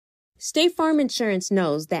State Farm Insurance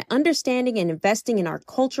knows that understanding and investing in our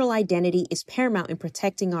cultural identity is paramount in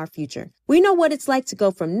protecting our future. We know what it's like to go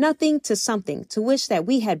from nothing to something, to wish that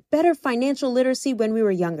we had better financial literacy when we were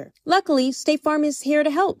younger. Luckily, State Farm is here to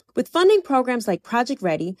help with funding programs like Project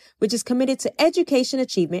Ready, which is committed to education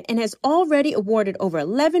achievement and has already awarded over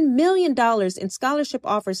 $11 million in scholarship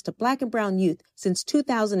offers to Black and brown youth since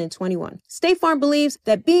 2021. State Farm believes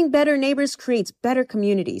that being better neighbors creates better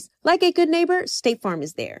communities. Like a good neighbor, State Farm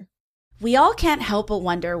is there. We all can't help but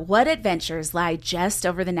wonder what adventures lie just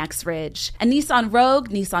over the next ridge. A Nissan Rogue,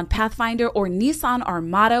 Nissan Pathfinder, or Nissan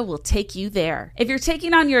Armada will take you there. If you're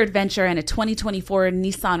taking on your adventure in a 2024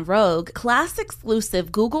 Nissan Rogue,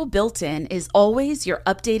 class-exclusive Google built-in is always your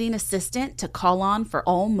updating assistant to call on for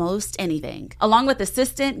almost anything. Along with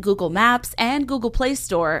Assistant, Google Maps, and Google Play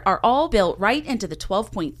Store are all built right into the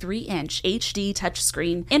 12.3-inch HD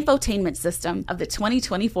touchscreen infotainment system of the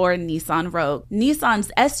 2024 Nissan Rogue.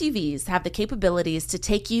 Nissan's SUVs have the capabilities to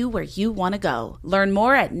take you where you want to go. Learn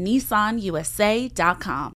more at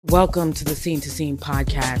NissanUSA.com. Welcome to the Scene to Scene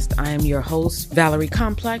podcast. I am your host, Valerie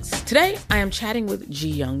Complex. Today, I am chatting with Ji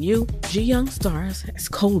Young Yu. Ji Young stars as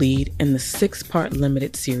co-lead in the 6-part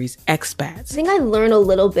limited series Expats. I think I learn a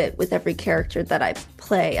little bit with every character that I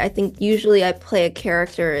play. I think usually I play a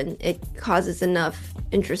character and it causes enough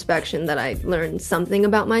introspection that I learn something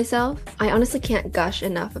about myself. I honestly can't gush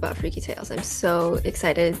enough about Freaky Tales. I'm so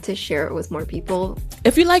excited to share it with more people.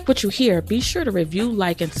 If you like what you hear, be sure to review,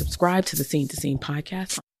 like, and subscribe to the Scene to Scene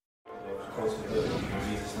podcast.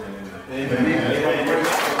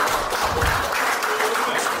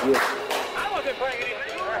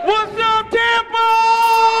 What's up, Tampa?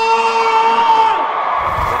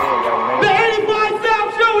 The 85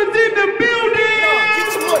 South Show is in the building.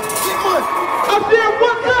 Get one. I said,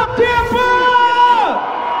 what's up, Tampa?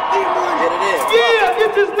 Yeah,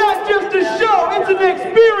 this is not just a show, it's an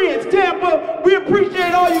experience, Tampa. We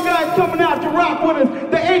appreciate all you guys coming out to rock with us,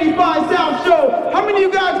 the 85 South Show. How many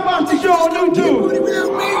of you guys watch the show on YouTube?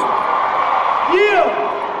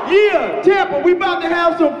 Yeah, Tampa, we about to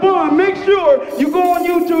have some fun. Make sure you go on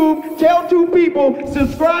YouTube, tell 2 people,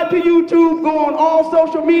 subscribe to YouTube, go on all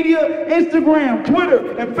social media, Instagram,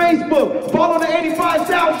 Twitter, and Facebook. Follow the 85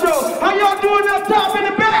 South Show. How y'all doing up top in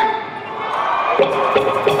the back?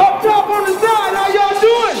 Up top on the side, how y'all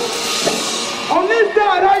doing? On this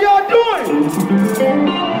side, how y'all doing?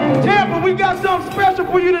 Tampa, we got something special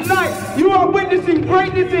for you tonight. You are witnessing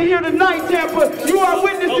greatness in here tonight, Tampa. You are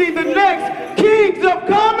witnessing the next Kings of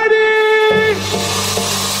Comedy!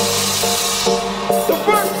 The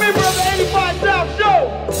first member of the 85 South Show.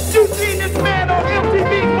 You've seen this man on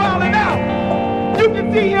MTV Wildin' Out. You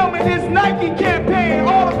can see him in his Nike campaign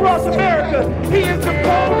all across America. He is the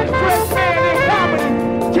coldest dressed man in comedy.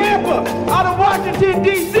 Tampa, out of Washington,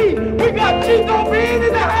 D.C., we got Chico being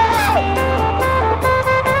in the house!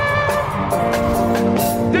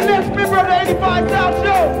 The next member of the 85 South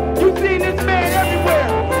Show, you've seen this man everywhere.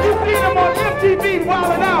 You've seen him on MTV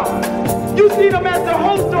Wildin' Out. You've seen him as the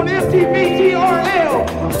host on MTV TRL.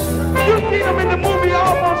 You've seen him in the movie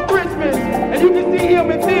Almost Christmas. And you can see him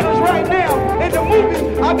in theaters right now. In the movie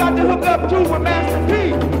I got to hook up to with Master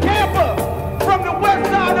P. Tampa, from the west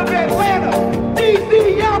side of Atlanta.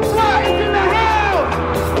 DCYoungFly is in the house.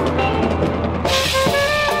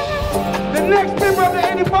 The next member of the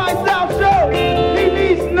 85 South Show, he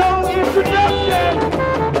needs no introduction.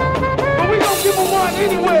 But we gonna give him one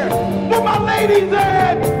anywhere. Where my ladies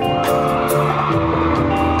at?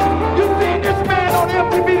 You seen this man on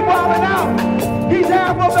MTV Wildin' Out. He's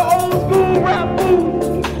half of the old school rap food.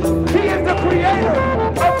 He is the creator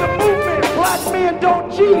of the movement Black Men Don't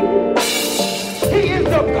Cheat. He is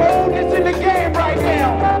the coldest in the game right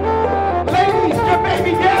now. Ladies, your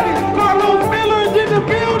baby daddy, Karlous is in the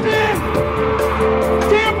building.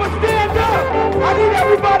 Tampa, stand up. I need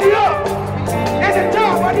everybody up. At the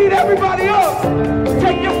top, I need everybody up.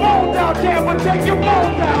 Take your phones out, Tampa. Take your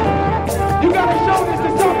phones out. You gotta show this to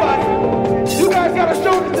somebody. You guys gotta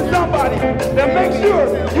show this to somebody. Now make sure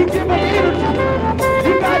you give them energy.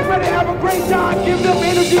 You guys ready to have a great time? Give them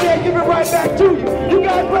energy, they give it right back to you. You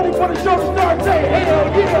guys ready for the show to start? Say hell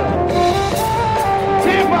yeah.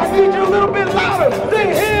 Tampa, I need you a little bit louder.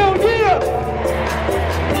 Say hell yeah.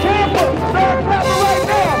 Tampa, start clapping right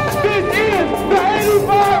now. This is the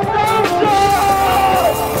 85 South Show.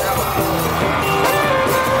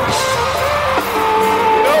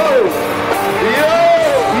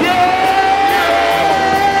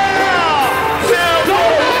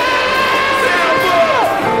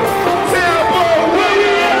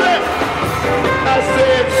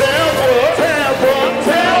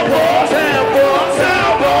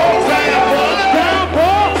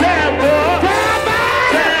 Tampa,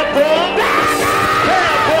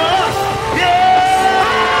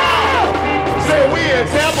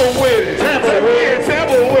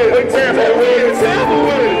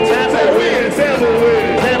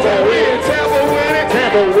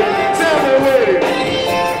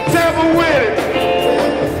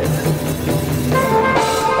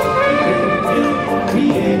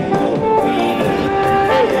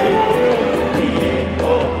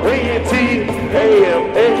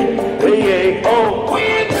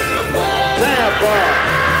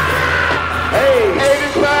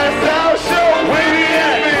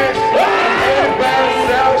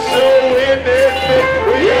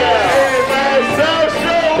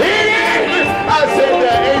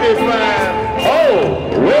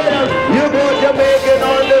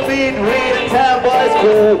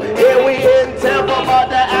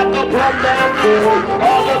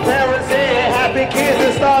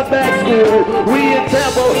 school. We in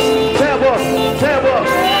Tampa.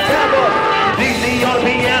 DC on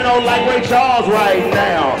piano like Ray Charles right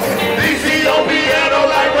now. DC on piano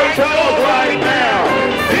like Ray Charles right now.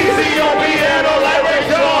 DC on piano like Ray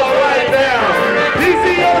Charles right now. DC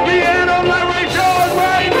on piano like Ray Charles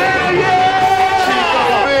right now. Yeah.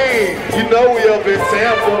 Chico, you know we up in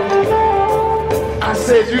Tampa. I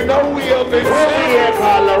said, you know we up in Tampa. Where we at,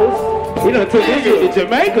 Karlous? We done took this shit to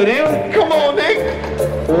Jamaica, then. Come on, nigga.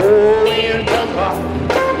 Oh, we in Tampa.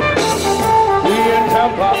 We in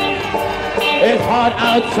Tampa. It's hot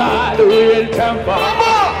outside. We in Tampa.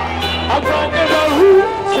 I'm talking about who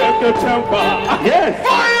set the temper. Yes.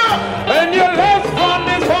 Fire! And your last one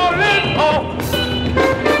is falling off.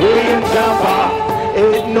 We in Tampa.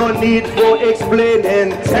 Ain't no need for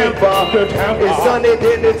explaining Tampa. It's sunny,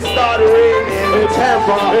 then it started raining in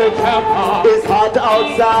Tampa. It's hot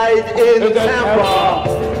outside in Tampa.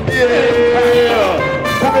 Yeah.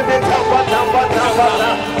 Put it in Tampa.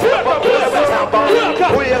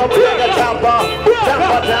 We are big Tampa.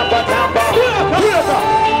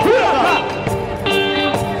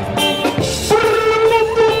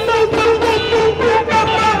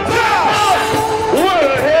 Where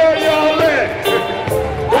the hell y'all at?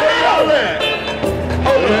 Where y'all at?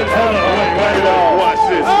 Wait, watch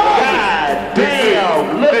this. God damn,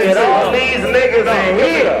 look at all these niggas in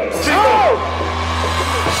here. Chico.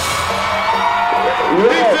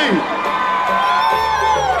 DC.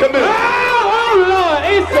 Come here. Oh, Lord,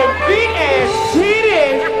 it's some big ass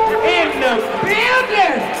titties in the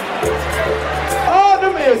building. Oh,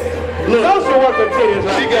 them is social worker titties.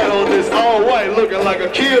 She got on this all white looking like a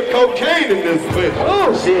kid cocaine in this bitch.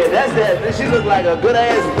 Oh shit, that's that. She look like a good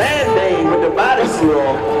ass band-aid with the bodysuit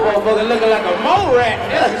on. Motherfucker looking like a mole rat.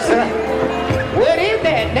 What is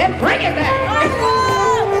that? That bring it back.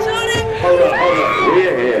 Hold up.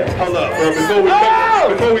 Yeah. Hold up, bro.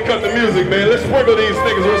 Before we cut the music, man, let's sprinkle these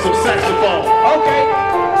niggas with some saxophone. Okay.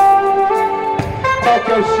 Talk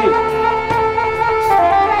your shit.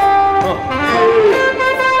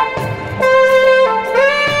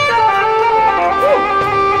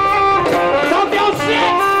 Talk your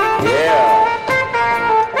shit. Yeah.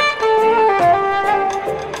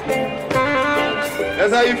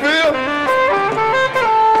 That's how you feel?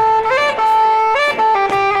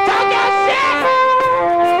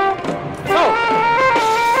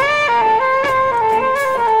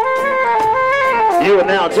 You are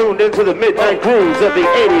now tuned into the Midnight Cruise of the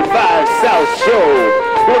 85 South Show.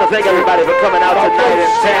 We want to thank everybody for coming out tonight in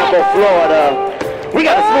Tampa, Florida. We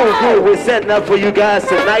got a smooth groove we're setting up for you guys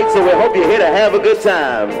tonight, so we hope you're here to have a good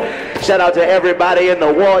time. Shout out to everybody in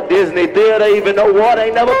the Walt Disney Theater, even though Walt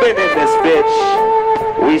ain't never been in this bitch.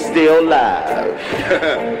 We still live.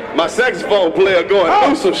 My saxophone player going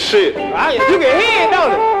through some shit. You can hear it,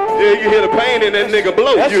 don't it? Yeah, you hear the pain in that nigga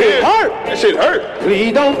blow. That you shit hear? hurt. That shit hurt.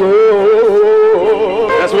 Please don't go.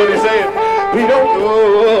 That's what he's saying. We don't go.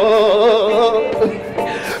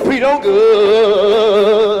 We don't go.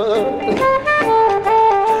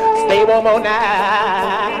 Stay one more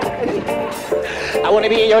night. I wanna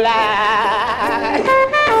be in your life.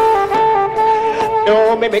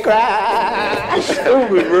 Don't make me cry.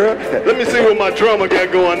 Stupid, bro. Let me see what my drummer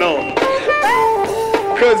got going on.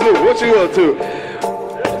 Kazoo, what you up to?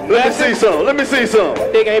 Let me see some.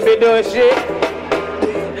 Nigga ain't been doing shit.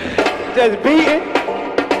 Just beating.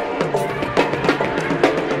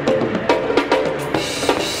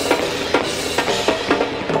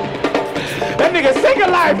 That nigga sick of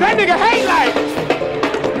life. That nigga hate life.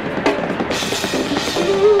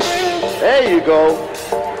 There you go.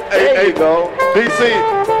 There you go. DC,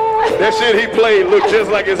 that shit he played looked just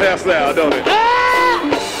like his hairstyle, don't it?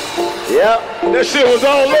 Yep. That shit was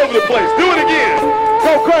all over the place. Do it again.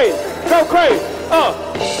 Go crazy.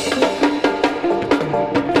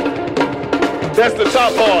 That's the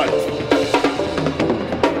top part.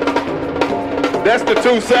 That's the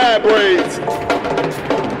two side braids.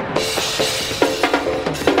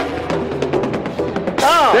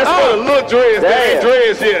 That's for the little dreads. They ain't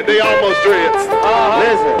dreads yet. They almost dreads.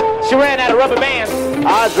 Listen. She ran out of rubber bands.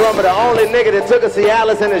 Our drummer, the only nigga that took a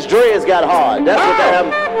Cialis and his dreads got hard. That's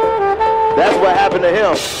what happened to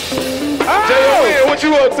him. J.O.N., what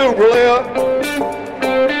you up to, Blair?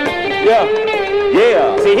 Yeah.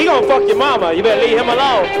 Yeah. See, he gonna fuck your mama. You better leave him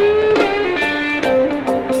alone.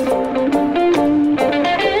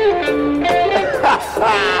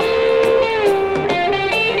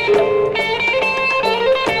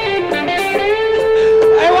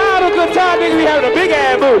 Hey, why all the good time niggas be having a big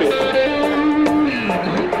ass booty?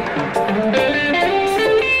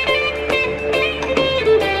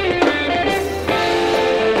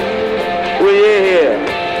 We're here.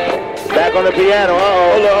 Back on the the piano.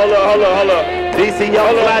 Uh-oh. Hold up.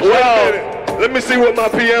 DCYoungFly Charles. Let me see what my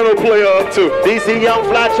piano player up to.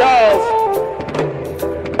 DCYoungFly Charles.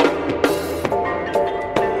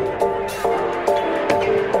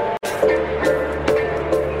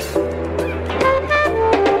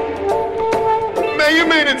 Man, you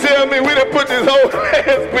mean to tell me we done put this whole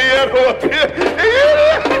ass piano up here?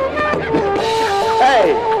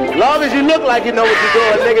 Hey, long as you look like you know what you're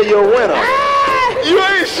doing, nigga, you're a winner. You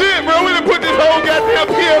ain't shit, bro. We done put this whole goddamn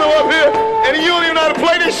piano up here, and you don't even know how to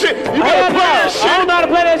play this shit. You better play that shit. I don't know how to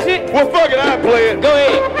play that shit. Well, fuck it, I'll play it. Go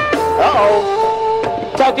ahead.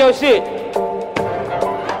 Uh-oh. Talk your shit.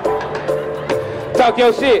 Talk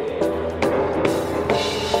your shit.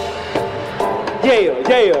 Yeah.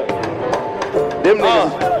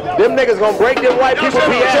 Them niggas gonna break them white people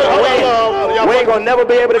piano. We ain't gonna never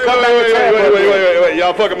be able to come back to Tampa. Wait.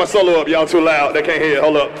 Y'all fucking my solo up. Y'all too loud. They can't hear it.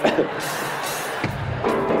 Hold up.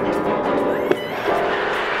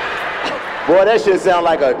 Boy, that shit sound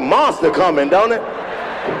like a monster coming, don't it?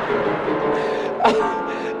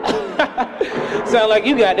 Sound like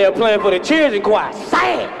you got there playing for the children choir.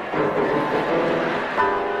 Say it.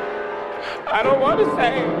 I don't want to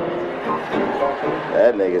say it.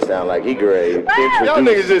 That nigga sound like he grave. Y'all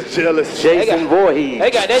niggas just jealous. Jason Voorhees. They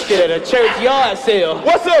got that shit at a church yard sale.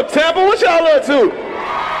 What's up, Tampa? What y'all up to?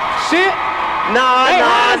 Shit. Nah.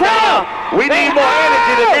 We need more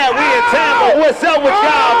energy than that. We in Tampa. What's up with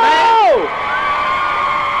y'all, man?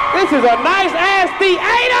 This is a nice ass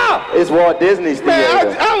theater. It's Walt Disney's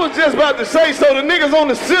theater. Man, I was just about to say, so the niggas on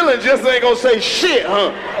the ceiling just ain't gonna say shit,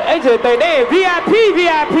 huh? They just think they in VIP.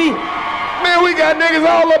 Man, we got niggas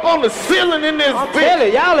all up on the ceiling in this bitch. Tell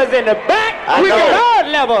it, y'all is in the back. We got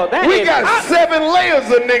third level. We got 7 layers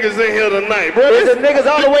of niggas in here tonight, bro. Is the niggas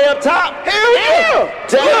all the way up top? Hell yeah!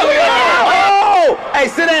 Oh! Hey,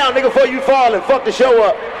 sit down, nigga, before you fall and fuck the show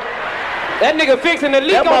up. That nigga fixing the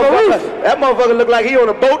leak on the roof. That motherfucker look like he on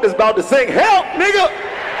a boat that's about to sink. Help, nigga!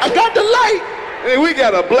 I got the light! Hey, we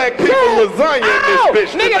got a black people lasagna in this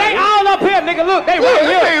bitch nigga, tonight. they all up here, nigga. Look, they right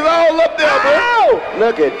here. These all up there, bro.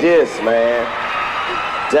 Look at this, man.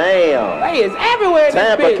 Damn. They is everywhere in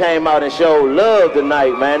Tampa this bitch. came out and showed love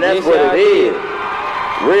tonight, man. That's what it is.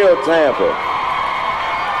 Real Tampa.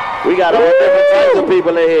 We got all different types of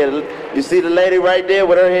people in here. You see the lady right there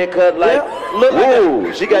with her hair cut like, look whoa,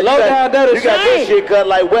 like she got you got this shit cut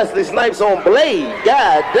like Wesley Snipes on Blade.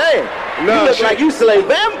 God damn. No, you look like you slay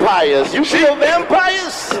vampires. You kill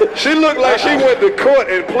vampires? She looked like she went to court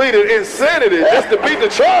and pleaded insanity just to beat the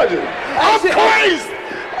charges. I'm crazy.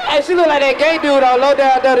 Hey, she look like that gay dude on Low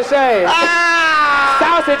Down Dirty Shame.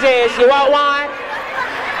 Sausage ass, you want wine?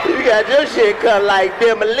 You got your shit cut like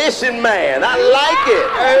Demolition Man. I like it.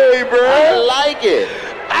 Hey, bro. I like it.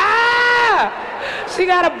 She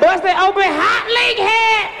got a busted open hot link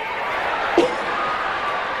head.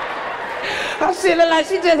 Her shit look like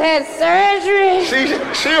she just had surgery. She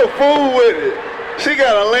a fool with it. She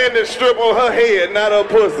got a landing strip on her head, not her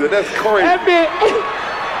pussy. That's crazy. That bitch,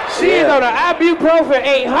 she is on an ibuprofen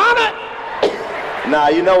 800. Nah,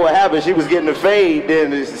 you know what happened? She was getting the fade,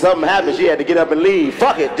 then something happened. She had to get up and leave.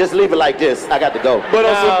 Fuck it, just leave it like this. I got to go. But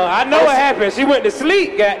I know what happened. She went to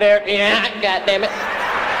sleep, goddamn. Yeah, goddamn it.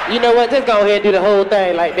 You know what? Just go ahead and do the whole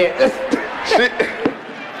thing like that.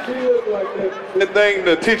 The thing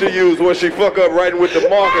the teacher used when she fuck up writing with the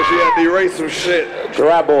marker, she had to erase some shit.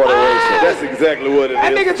 Dry board eraser. That's exactly what it is.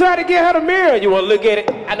 That nigga tried to get her the mirror. You want to look at it?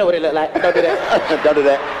 I know what it look like. Don't do that. Don't do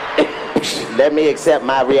that. Let me accept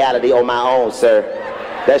my reality on my own, sir.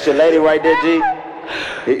 That's your lady right there, G?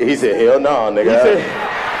 He said, hell no, nigga. He said,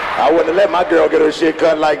 I wouldn't have let my girl get her shit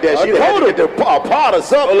cut like that. She'd have to get a part or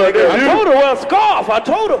something. I told her wear a scarf. I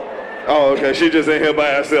told her. Oh, okay. She just in here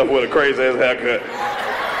by herself with a crazy ass haircut.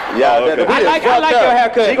 Yeah, okay. I like your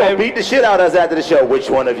haircut. She gonna beat the shit out of us after the show. Which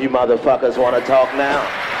one of you motherfuckers want to talk now?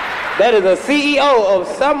 That is a CEO of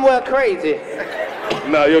Somewhere Crazy.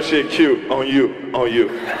 Nah, your shit cute. On you.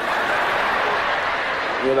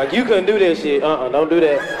 You're like, you couldn't do that shit. Don't do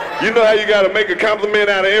that. You know how you gotta make a compliment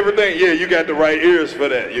out of everything? Yeah, you got the right ears for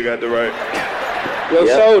that. You got the right. Your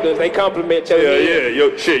shoulders, they compliment your head.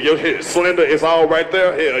 Yeah. Your head slender. It's all right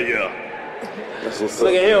there. Hell yeah.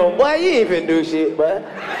 Look at him. Boy, you ain't finna do shit, boy.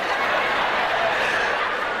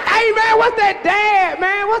 Hey, man, what's that dad,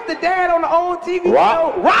 man? What's the dad on the old TV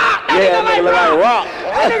Rock? show? Rock! That nigga look like Rock.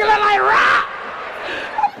 That nigga look like Rock.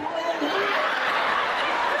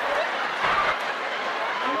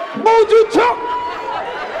 Who'd you talk?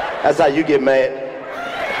 That's how you get mad.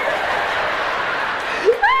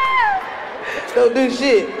 Don't do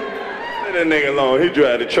shit. Let that nigga alone. He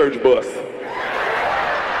drive the church bus.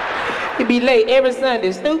 He be late every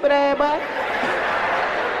Sunday. Stupid ass boy.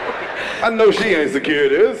 I know she ain't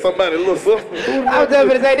security. It's somebody's little sister. I was just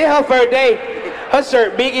gonna say, this her first day. Her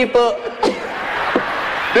shirt big as fuck.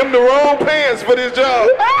 Them the wrong pants for this job.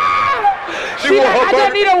 She like, I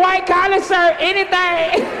just need a white collar shirt,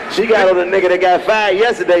 anything. She got on the nigga that got fired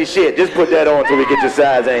yesterday. Shit, just put that on till we get your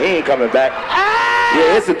size, and he ain't coming back.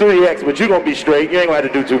 Yeah, it's a 3X, but you gonna be straight. You ain't gonna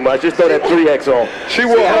have to do too much. Just throw that 3X on. She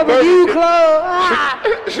wore her Burger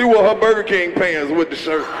King. She wore her Burger King pants with the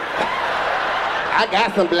shirt. I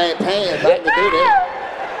got some black pants. I can do that.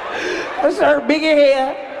 Her shirt big as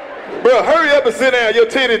hell. Bro, hurry up and sit down. Your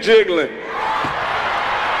titty jiggling.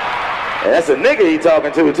 And that's a nigga he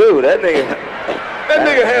talking to too. That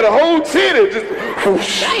nigga had a whole titty just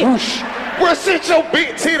whoosh, whoosh. Bro, sit your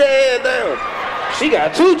big titty ass down. She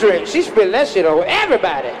got 2 drinks. She spilled that shit on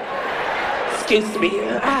everybody. Excuse me.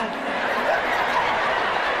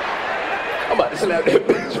 I'm about to slap that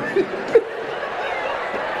bitch.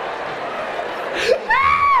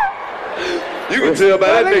 You can tell by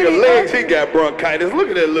that nigga legs he got bronchitis. Look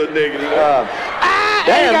at that little nigga.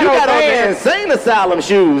 Damn, you got on the insane asylum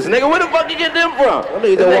shoes. Nigga, where the fuck you get them from?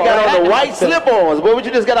 They got on the white slip-ons. Boy, would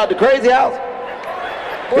you just got out the crazy house?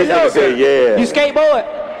 This nigga said, yeah. You skateboard?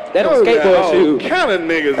 That don't skateboard shoes. Kind of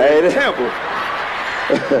niggas in Tampa.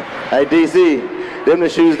 Hey, DC, them the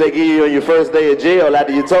shoes they give you on your first day of jail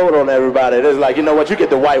after you told on everybody. It's like, you know what, you get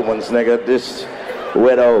the white ones, nigga. Just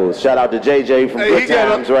wear those. Shout out to JJ from Good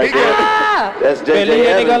Times right there. That's JJ. Leave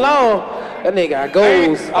that nigga alone. That nigga got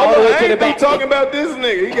goals all the way to the back. I'm talking about this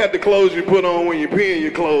nigga. He got the clothes you put on when you pee in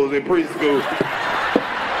your clothes in preschool.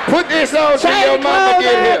 Put this on till your mama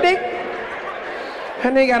get here.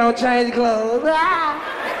 That nigga got on change clothes.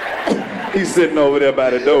 He's sitting over there by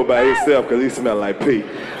the door by himself because he smell like pee.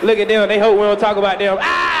 Look at them. They hope we don't talk about them.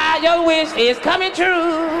 Your wish is coming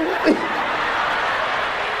true.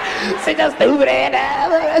 Sit your stupid ass down.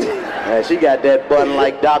 Man, she got that button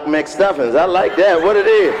like Doc McStuffins. I like that. What it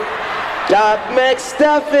is? Doc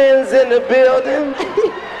McStuffins in the building.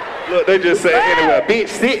 Look, they just say anyway, bitch,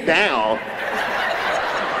 sit down.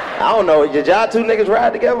 I don't know. Did y'all 2 niggas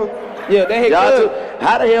ride together? Yeah, they hit good.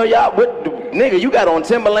 How the hell y'all, nigga, you got on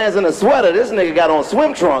Timberlands and a sweater. This nigga got on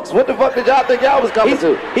swim trunks. What the fuck did y'all think y'all was coming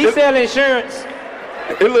to? He sell insurance.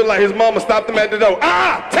 It looked like his mama stopped him at the door.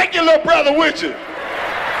 Take your little brother with you.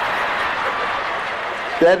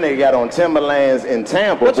 That nigga got on Timberlands in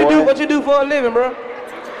Tampa. What you do for a living, bro?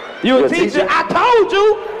 You a teacher? I told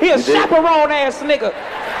you. He a chaperone ass nigga.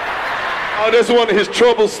 Oh, that's one of his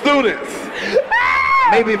troubled students.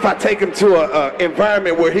 Maybe if I take him to an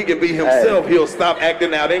environment where he can be himself, he'll stop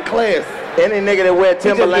acting out in class. Any nigga that wear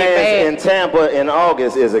Timberlands in Tampa in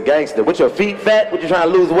August is a gangster. With your feet fat? What, you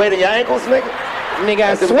trying to lose weight in your ankles, nigga? Nigga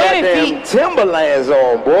got sweaty feet. Timberlands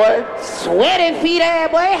on, boy. Sweaty feet,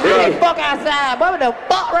 ass boy. How the fuck outside? Boy, what the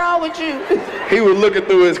fuck wrong with you? He was looking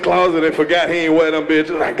through his closet and forgot he ain't wear them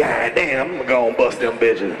bitches. Like, God damn, I'm gonna go and bust them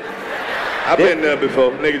bitches. I've been there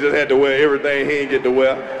before. Nigga just had to wear everything he ain't get to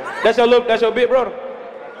wear. That's your big brother?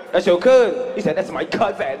 That's your cousin? He said, that's my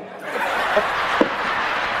cousin.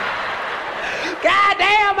 God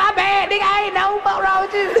damn, my bad, nigga, I ain't know what wrong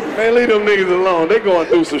with you. Man, leave them niggas alone. They going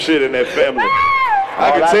through some shit in that family.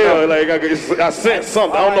 I can tell, like, I sense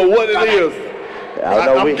something. I don't know what it is.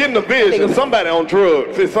 I'm getting a vision. Somebody on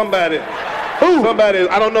drugs. It's somebody. Who? Somebody,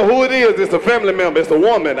 I don't know who it is. It's a family member. It's a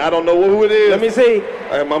woman. I don't know who it is. Let me see.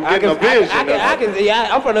 I'm getting a vision.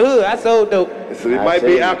 I'm from the hood. I sold dope. So it might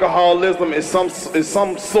be alcoholism. It's some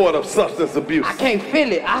sort of substance abuse. I can't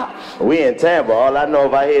feel it. We in Tampa. All I know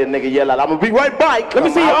if I hear a nigga yell out, I'm gonna be right back. Let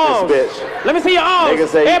me see your arms. Let me see your arms. Nigga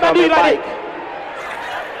say, everybody do like it.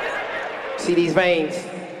 See these veins.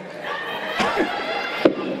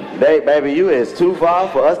 Baby, you is too far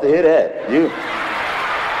for us to hear that.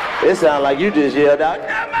 It sound like you just yelled out.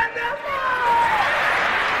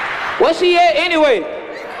 Where she at anyway?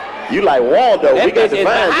 You like Waldo. That we got to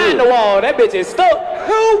find behind the wall. That bitch is stuck.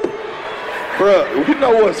 Who? Bruh, you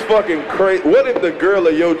know what's fucking crazy? What if the girl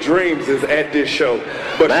of your dreams is at this show,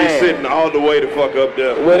 but she's sitting all the way the fuck up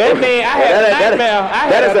there? Well, that mean I had a nightmare.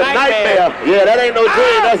 That is a nightmare. Yeah, that ain't no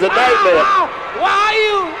dream. That's a nightmare. Why are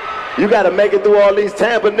you? You gotta make it through all these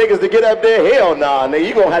Tampa niggas to get up there. Hell nah, nigga.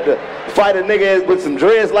 You gonna have to fight a nigga with some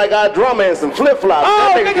dreads like our drummer and some flip-flops.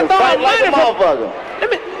 Oh, that nigga can fight like a motherfucker.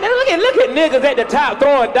 Look at niggas at the top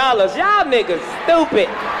throwing dollars. Y'all niggas stupid.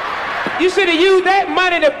 You should have used that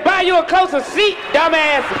money to buy you a closer seat,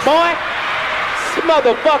 dumbass boy. This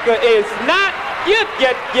motherfucker is not, you're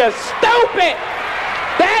stupid.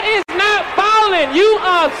 That is not balling. You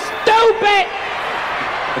are stupid.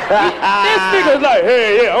 This nigga's like,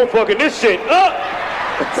 hey, yeah, I'm fucking this shit up.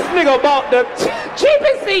 This nigga bought the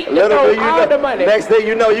Cheapest seat. Little do you all know, the money. next thing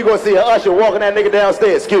you know, you're going to see an usher walking that nigga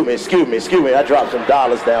downstairs. Excuse me. I dropped some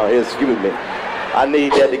dollars down here. Excuse me. I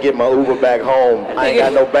need that to get my Uber back home. I ain't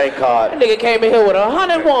got no bank card. That nigga came in here with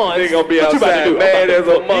 100 ones. Nigga gonna be outside mad as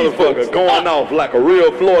a motherfucker, going off like a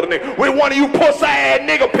real Florida nigga. When one of you pussy ass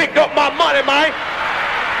nigga picked up my money, man.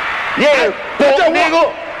 Yeah,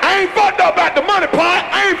 nigga. I ain't fucked up about the money part.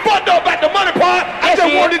 I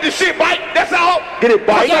just wanted the shit bite. That's all. Get it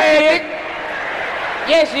bite.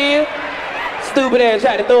 Yes, you. Stupid ass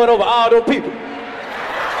tried to throw it over all those people.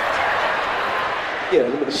 Yeah,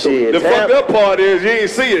 look at the shit. The fucked up part is you ain't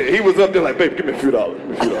see it. He was up there like, baby, give me a few dollars.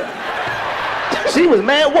 She was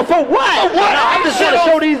mad. What for what? I'm just trying to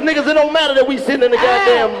show these niggas it don't matter that we sitting in the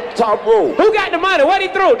goddamn top row. Who got the money? What he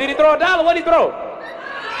throw? Did he throw $1? What he throw?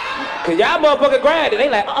 Cause y'all motherfucker grabbed it. They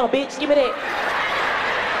like, oh bitch, give me that.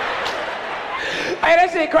 Hey, that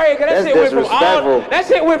shit crazy. Cause that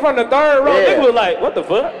shit went from the third row. Nigga was like, what the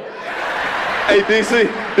fuck? Hey, DC,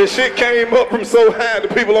 the shit came up from so high, the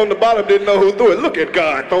people on the bottom didn't know who threw it. Look at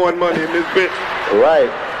God throwing money in this bitch. Right.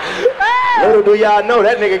 Little do y'all know,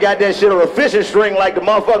 that nigga got that shit on a fishing string like the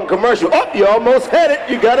motherfucking commercial. Oh, you almost had it.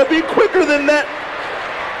 You gotta be quicker than that.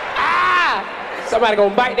 Somebody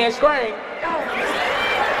gonna bite that string.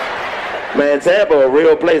 Man, Tampa, a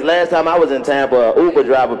real place. Last time I was in Tampa, an Uber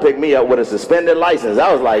driver picked me up with a suspended license. I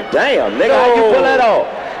was like, damn, nigga, how you pull that off?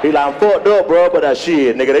 He like, I'm fucked up, bro, but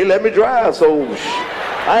shit, nigga, they let me drive, so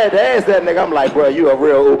I had to ask that nigga. I'm like, bro, you a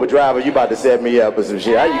real Uber driver. You about to set me up or some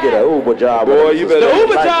shit. How you get an Uber job? Boy, you better. The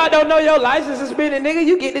Uber job don't know your license suspended, nigga.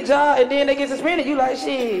 You get the job and then they get suspended. You like,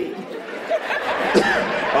 shit.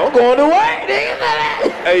 I'm going to work, nigga.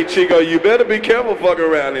 Hey, Chico, you better be careful fucking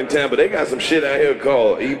around in Tampa. They got some shit out here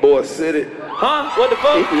called E-Boy City. Huh? What the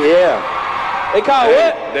fuck? Yeah. They call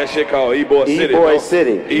what? That shit called E-Boy City. E-Boy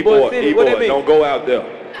City. E-Boy, don't go out there.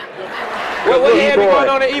 What the hell going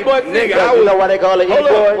on in E-Boy City? Nigga, you know why they call it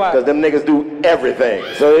E-Boy? Because them niggas do everything.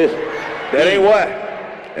 So that ain't why.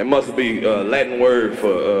 It must be a Latin word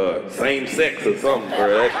for same sex or something,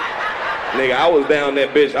 bro. Nigga, I was down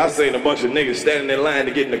that bitch. I seen a bunch of niggas standing in line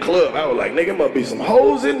to get in the club. I was like, nigga, must be some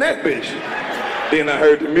hoes in that bitch. Then I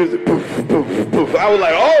heard the music, poof, poof, poof. I was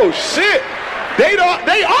like, oh shit. They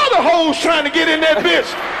are the hoes trying to get in that bitch.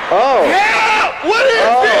 Oh. Help! What is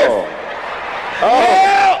this?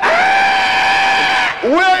 Help!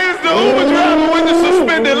 Where is the Uber driver with the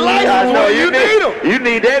suspended license? I know, you need him. You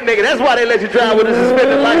need that nigga. That's why they let you drive with a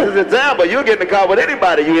suspended license in town. But you'll get in the car with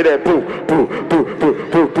anybody. You hear that poof, poof, poof, poof,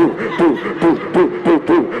 poof, poof, poof, poof, poof, poof,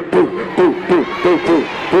 poof,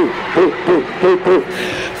 poof, poof, poof.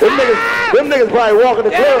 Them niggas probably walking the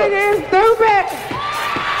club. That nigga is stupid.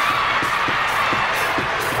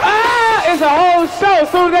 It's a whole show. As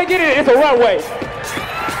soon as they get in, it's a runway.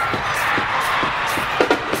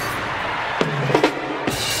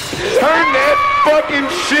 Turn that fucking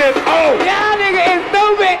shit on. Y'all nigga is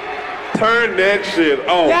stupid. Turn that shit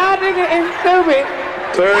on. Y'all nigga is stupid.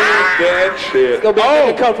 Turn that shit on. It's gonna be a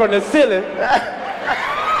nigga come from the ceiling.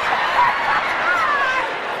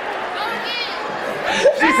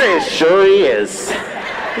 She said, sure he is.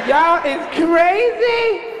 Y'all is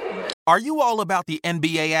crazy. Are you all about the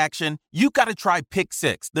NBA action? You gotta try Pick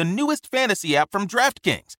 6, the newest fantasy app from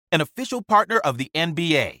DraftKings, an official partner of the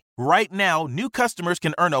NBA. Right now, new customers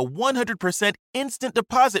can earn a 100% instant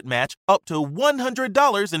deposit match up to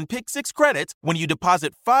 $100 in Pick 6 credits when you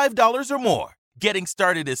deposit $5 or more. Getting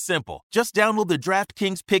started is simple. Just download the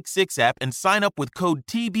DraftKings Pick 6 app and sign up with code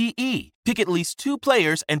TBE. Pick at least 2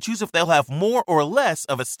 players and choose if they'll have more or less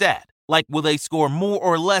of a stat. Like, will they score more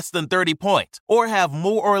or less than 30 points? Or have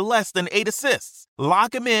more or less than 8 assists?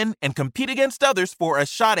 Lock them in and compete against others for a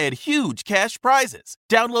shot at huge cash prizes.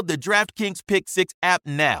 Download the DraftKings Pick 6 app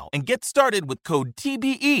now and get started with code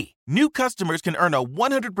TBE. New customers can earn a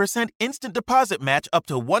 100% instant deposit match up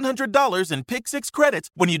to $100 in Pick 6 credits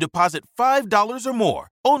when you deposit $5 or more.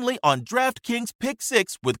 Only on DraftKings Pick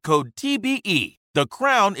 6 with code TBE. The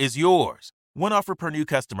crown is yours. One offer per new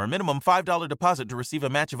customer. Minimum $5 deposit to receive a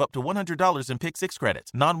match of up to $100 in Pick 6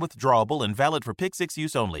 credits. Non-withdrawable and valid for Pick 6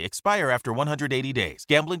 use only. Expire after 180 days.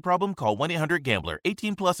 Gambling problem? Call 1-800-GAMBLER.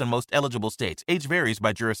 18 plus in most eligible states. Age varies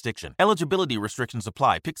by jurisdiction. Eligibility restrictions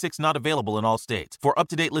apply. Pick 6 not available in all states. For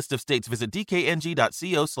up-to-date list of states, visit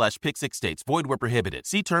dkng.co/pick6states. Void where prohibited.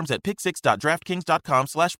 See terms at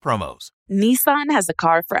pick6.draftkings.com/promos. Nissan has a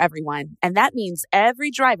car for everyone, and that means every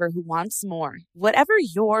driver who wants more. Whatever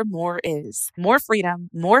your more is. More freedom,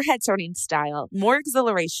 more head-turning style, more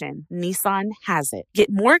exhilaration. Nissan has it. Get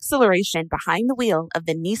more exhilaration behind the wheel of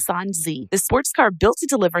the Nissan Z, the sports car built to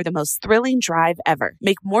deliver the most thrilling drive ever.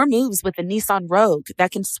 Make more moves with the Nissan Rogue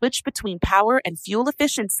that can switch between power and fuel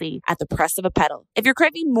efficiency at the press of a pedal. If you're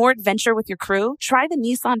craving more adventure with your crew, try the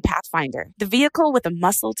Nissan Pathfinder, the vehicle with a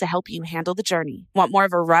muscle to help you handle the journey. Want more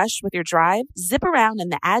of a rush with your drive? Zip around in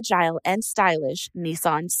the agile and stylish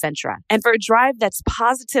Nissan Sentra. And for a drive that's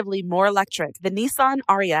positively more electric, the Nissan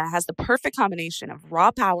Ariya has the perfect combination of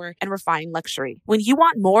raw power and refined luxury. When you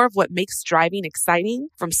want more of what makes driving exciting,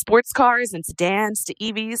 from sports cars and sedans to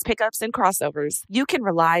EVs, pickups, and crossovers, you can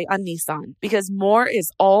rely on Nissan, because more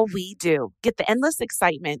is all we do. Get the endless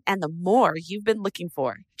excitement and the more you've been looking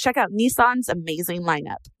for. Check out Nissan's amazing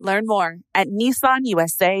lineup. Learn more at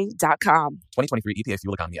nissanusa.com. 2023 EPA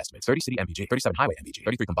fuel economy estimates: 30 city MPG, 37 highway MPG,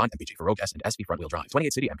 33 combined MPG for Rogue S and SV front-wheel drive,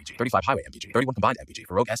 28 city MPG, 35 highway MPG, 31 combined MPG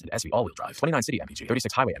for Rogue S and SV all-wheel drive, 29 city MPG,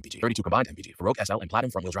 36 highway MPG, 32 combined MPG for Rogue SL and Platinum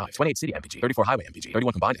front-wheel drive, 28 city MPG, 34 highway MPG,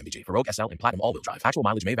 31 combined MPG for Rogue SL and Platinum all-wheel drive. Actual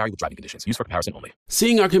mileage may vary with driving conditions. Used for comparison only.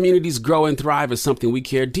 Seeing our communities grow and thrive is something we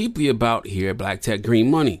care deeply about here at Black Tech Green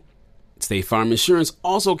Money. State Farm Insurance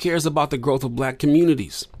also cares about the growth of Black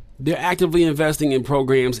communities. They're actively investing in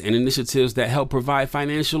programs and initiatives that help provide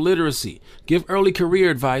financial literacy, give early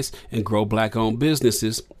career advice, and grow Black-owned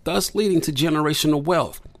businesses, thus leading to generational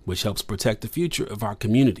wealth, which helps protect the future of our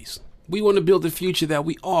communities. We want to build a future that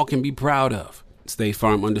we all can be proud of. State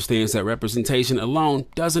Farm understands that representation alone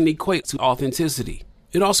doesn't equate to authenticity.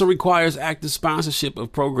 It also requires active sponsorship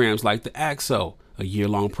of programs like the AXO, a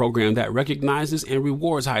year-long program that recognizes and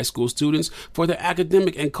rewards high school students for their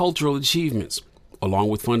academic and cultural achievements, along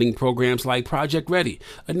with funding programs like Project Ready,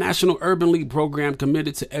 a National Urban League program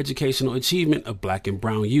committed to educational achievement of Black and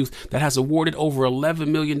brown youth that has awarded over $11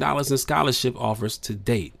 million in scholarship offers to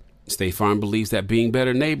date. State Farm believes that being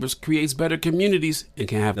better neighbors creates better communities and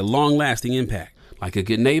can have a long-lasting impact. Like a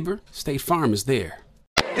good neighbor, State Farm is there.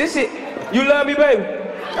 This it. You love me, baby?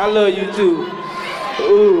 I love you too.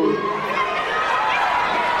 Ooh.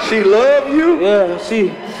 She love you? Yeah,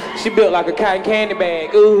 she built like a cotton candy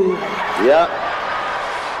bag. Ooh. Yep.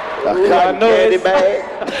 A cotton candy bag.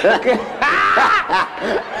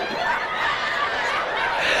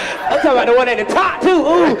 I'm talking about the one at the top too.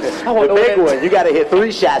 Ooh. I want the big one. You gotta hit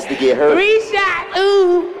 3 shots to get her. 3 shots.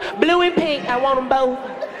 Ooh. Blue and pink. I want them both.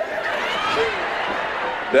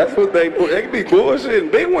 That's what they put. They be bullshitting.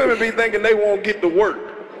 Big women be thinking they won't get to work.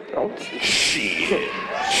 Oh, shit.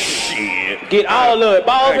 Get all of it,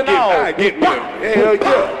 balls and all. I get me. Hell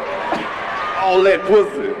yeah. All that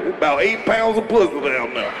pussy. It's about 8 pounds of pussy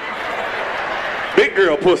down there. Big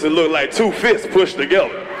girl pussy look like 2 fists pushed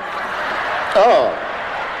together. Oh,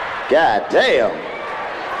 god damn.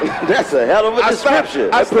 That's a hell of a description.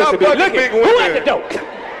 I stopped fucking big women. Who at the door?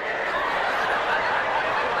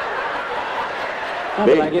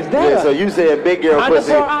 Like, is that yeah, so you said big girl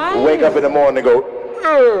pussy wake up in the morning and go,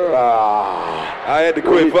 I had to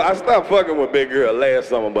quit. I stopped fucking with big girl last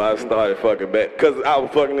summer, but I started fucking back. Because I was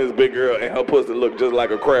fucking this big girl and her pussy looked just like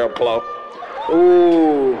a crab claw.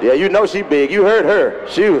 Ooh. Yeah, you know she big. You heard her.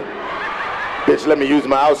 Bitch, let me use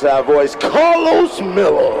my outside voice. Karlous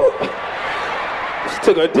Miller.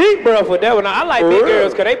 Took a deep breath with that one. I like big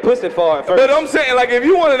girls because they pussy far first. But I'm saying, like, if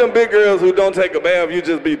you one of them big girls who don't take a bath, you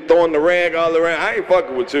just be throwing the rag all around, I ain't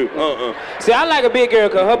fucking with you. See, I like a big girl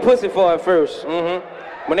because her pussy far first.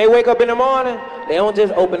 When they wake up in the morning, they don't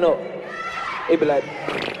just open up. They be like...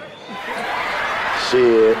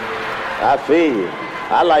 Shit, I feel you.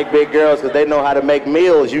 I like big girls because they know how to make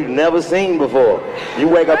meals you've never seen before. You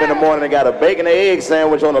wake up in the morning and got a bacon and egg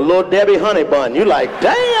sandwich on a Little Debbie honey bun. You like,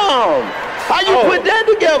 damn! How you put that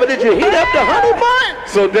together? Did you heat up the honey bun?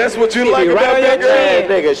 So that's what you like about big girls?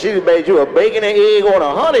 Nigga, she made you a bacon and egg on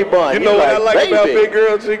a honey bun. You know what I like about big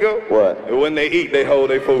girls, Chico? What? When they eat, they hold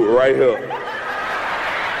their food right here.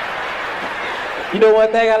 You know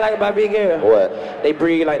one thing I like about big girls? What? They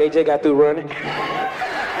breathe like they just got through running.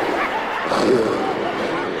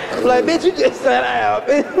 Like, bitch, you just sat out,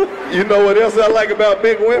 bitch. You know what else I like about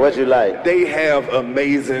big women? What you like? They have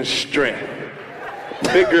amazing strength.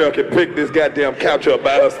 Big girl can pick this goddamn couch up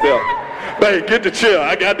by herself. Babe, get the chair.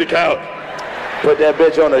 I got the couch. Put that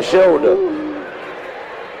bitch on her shoulder.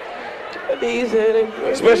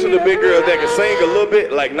 Especially the big girls that can sing a little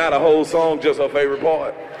bit, like not a whole song, just her favorite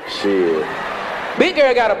part. Shit. Big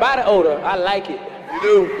girl got a body odor. I like it. You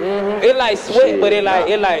do? Mm-hmm. It like sweat, shit, but it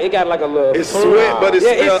got like a little. It's sweat, but it's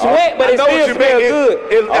it's sweat, but it still smells good.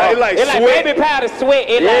 It like baby powder sweat.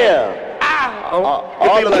 It like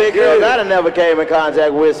All the big girls I done never came in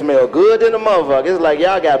contact with smell good in the motherfucker. It's like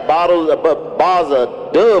y'all got bars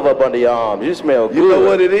of Dove up under your arms. You smell good. You know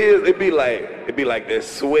what it is? It be like that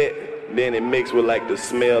sweat, then it mixed with like the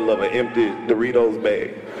smell of an empty Doritos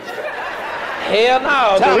bag. Hell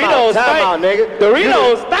no, Doritos stink. Time out, nigga.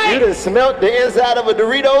 Doritos stink. You done smelt the inside of a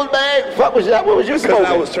Doritos bag? Fuck was that? What was you smoking?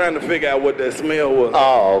 Because I was trying to figure out what that smell was.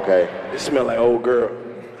 Oh, okay. It smelled like old girl.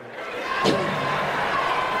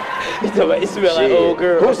 It smell like old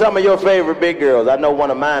girl. Who's some of your favorite big girls? I know one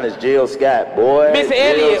of mine is Jill Scott, boy. Miss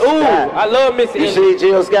Elliott, ooh, I love Miss Elliott. You see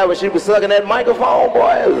Jill Scott when she was sucking that microphone,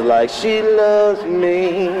 boy? It was like, she loves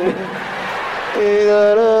me.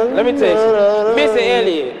 Let me tell you something. Miss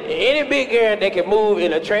Elliott, any big girl that can move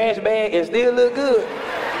in a trash bag and still look good.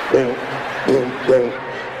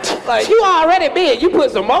 Like, you already big. You put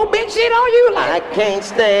some more big shit on you? Like, I can't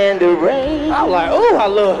stand the rain. I was like, ooh, I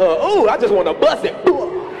love her. Ooh, I just want to bust it.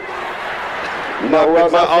 You know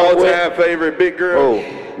what's my all-time favorite big girl? Oh,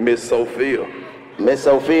 Miss Sophia. Miss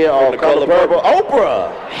Sophia or Color Purple?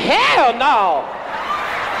 Oprah. Hell no.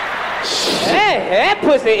 That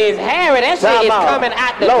pussy is hairy. That shit is coming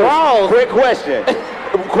out the drawers.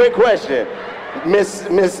 Quick question.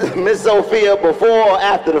 Miss Sophia before or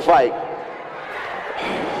after the fight?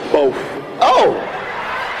 Both. Oh.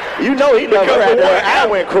 You know he never had that. I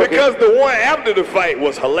went crooked. Because the one after the fight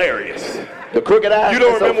was hilarious. The crooked eye? You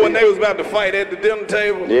don't remember when they was about to fight at the dinner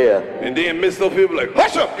table? Yeah. And then Miss Sophia was like,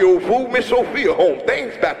 hush up, you old fool. Miss Sophia home.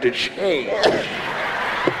 Things about to change.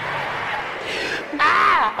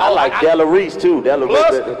 I like Della Reese too.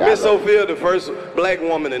 Plus, Miss Sophia, the first black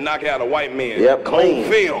woman to knock out a white man. Yep, clean.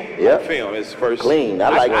 On film. Yep. On film, it's first. Clean. I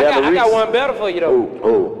like Della Reese. I got one better for you though.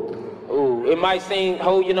 Ooh. It might seem,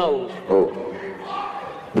 hold your nose.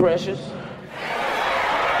 Precious.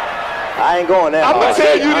 I ain't going that I'm gonna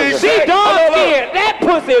tell you the exact. That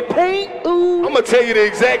pussy pink. Ooh. I'm gonna tell you the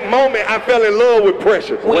exact moment I fell in love with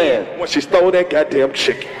Precious. When she stole that goddamn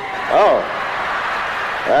chicken. Oh.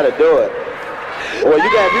 That'll do it. Well,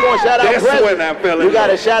 you gonna shout out Precious. You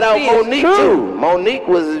gotta shout out Monique too. Monique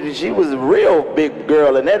was a real big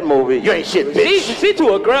girl in that movie. You ain't shit, bitch. She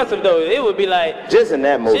too aggressive though. It would be like just in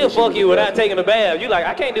that movie. She'll fuck you without taking a bath. You like,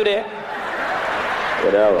 I can't do that.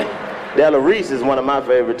 Whatever. Della Reese is one of my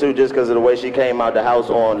favorite too, just because of the way she came out the house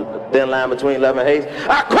on Thin Line Between Love and Hate.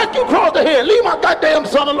 I cut you across the head. Leave my goddamn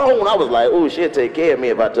son alone. I was like, ooh, she'd take care of me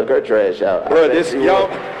if I took her trash out. Bro, this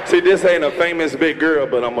ain't a famous big girl,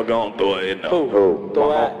 but I'm gonna throw it in there. Who?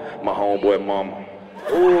 My homeboy mama.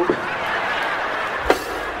 Ooh.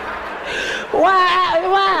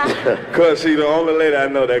 Why? Cause she the only lady I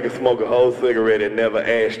know that can smoke a whole cigarette and never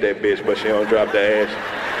ash that bitch, but she don't drop the ash.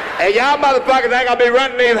 Hey, y'all motherfuckers ain't gonna be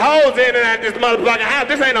running these hoes in and out this motherfucking house.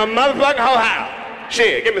 This ain't a motherfucking whole house.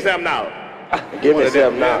 Shit, give me something now. Give me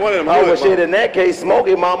something now. Oh, well, shit, in that case,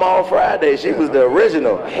 Smokey Mama on Friday, she was the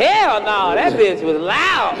original. Hell no, that bitch was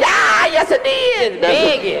loud. Yeah, yes it did.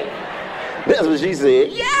 Begging. That's what she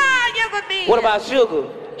said. Yeah, yes it did. What about Sugar?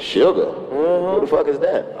 Sugar? Who the fuck is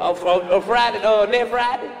that? Friday, next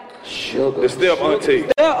Friday. Sugar. The step auntie.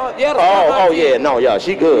 Yeah,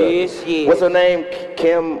 she good. Yes. What's her name?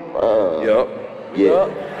 Kim. Yup. Yeah.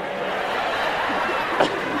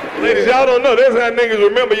 Ladies, y'all don't know. That's how niggas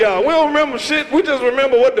remember y'all. We don't remember shit. We just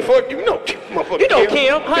remember what the fuck you know. Motherfucker. You know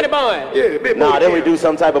Kim, Honey Bun. Yeah, big Nah, then we do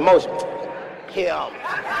some type of motion. Kim.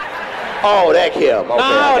 Oh, that Kim. Okay,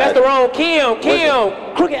 no, that's the wrong Kim. Kim.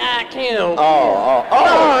 Crooked Eye Kim. No,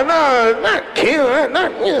 not Kim.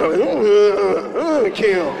 Not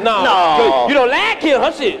Kim. No. You don't like Kim,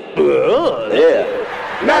 her shit. Yeah.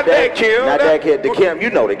 Not that Kim. Not that Kim. The Kim,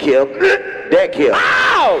 you know the Kim. That Kim.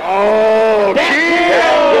 Oh, that Kim.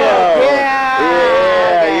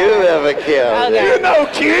 Yeah, you ever Kim. Okay. You know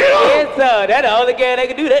Kim. Yes, sir. That's the only girl that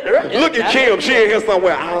can do that. Look at Kim. She in here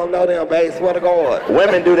somewhere. I don't know them, babe. Swear to God.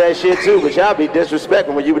 Women do that shit too, but y'all be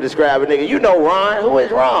disrespectful when you would describe a nigga. You know Ron. Who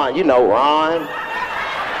is Ron? You know Ron.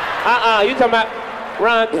 You talking about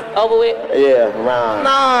Ron over with? Yeah, Ron.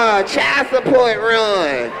 Nah, child support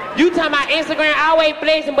Ron. You talking about Instagram always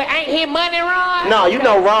flexing, but ain't hit money, Ron? No, you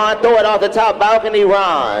know Ron. Throw it off the top balcony,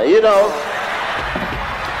 Ron. You know.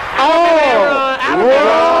 Ron.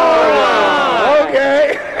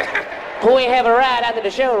 Okay. Who ain't have a ride after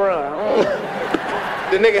the show, Ron?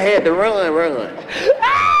 The nigga had to run.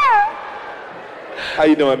 How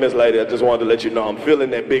you doing, Miss Lady? I just wanted to let you know I'm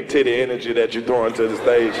feeling that big titty energy that you're throwing to the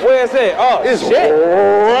stage. Where's it? Oh, it's shit.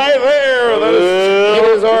 Right there.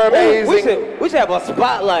 Those are amazing. We should have a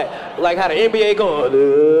spotlight, like how the NBA going.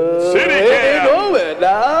 City cam.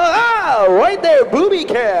 Right there, booby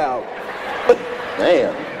cam.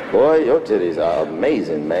 Damn, boy, your titties are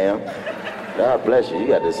amazing, man. God bless you. You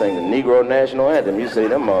got to sing the Negro National Anthem. You see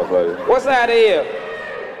them motherfuckers. What side are you?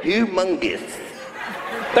 Humongous.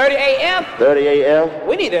 38F? 38F?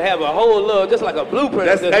 We need to have a whole little, just like a blueprint.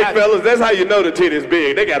 Hey, fellas, that's how you know the titties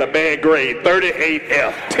big. They got a bad grade,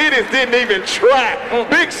 38F. Titties didn't even try.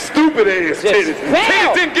 Big, stupid ass titties.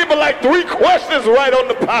 Titties didn't give her like 3 questions right on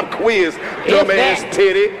the pop quiz. Dumb ass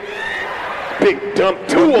titty. Big, dumb,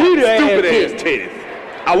 stupid ass titties.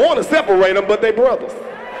 I want to separate them, but they brothers.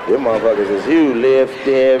 Them motherfuckers is you. Lift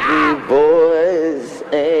every voice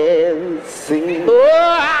and sing.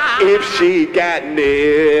 If she got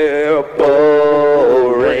nipple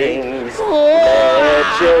rings,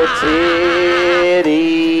 let your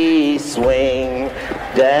titty swing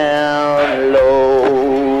down low.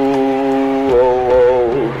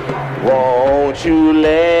 Won't you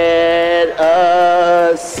let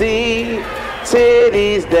us see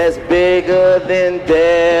titties that's bigger than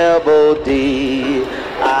Double D?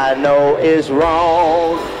 I know it's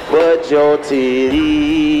wrong, but your titties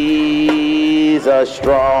are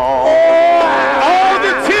strong. All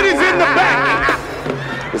the titties in the back.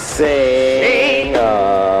 Sing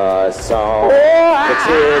a song. The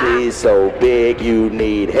titties so big you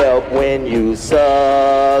need help when you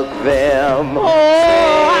suck them. Sing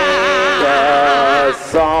a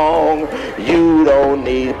song. You don't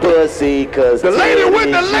need pussy cause the lady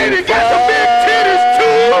with the lady got the big titties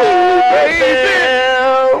too, baby.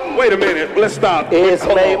 Wait a minute, let's stop. It's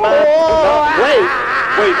made my... Wait,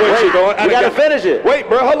 Chico. You gotta finish it. Wait,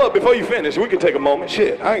 bro, hold up before you finish. We can take a moment.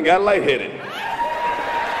 Shit, I ain't got lightheaded.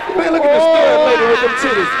 Man, look at the stud lady with them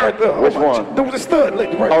titties right there. Which one? The stud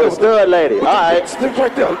lady right there. Oh, the stud lady. All right.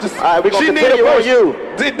 Right there. All right, we're gonna continue on you.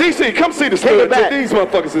 DC, come see the stud. These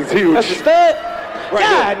motherfuckers is huge. That's the stud? Right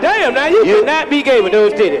God damn, now you cannot be gay with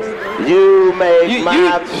those titties. You make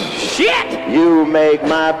my... Shit! You make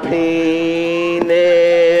my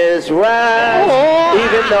penis rise.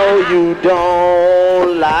 Even though you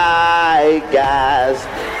don't like guys,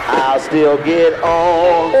 I'll still get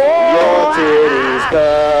on your titties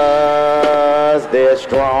cause they're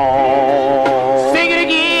strong. Sing it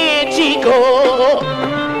again, Chico.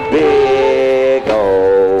 Big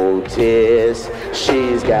old tits.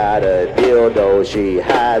 She's got a dildo she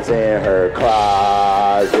hides in her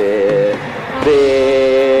closet.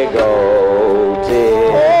 Big old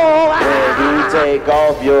tits. When you take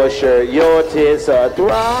off your shirt, your tits are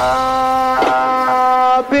throbbing.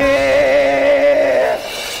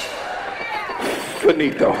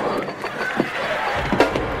 Finito.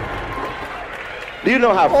 Do you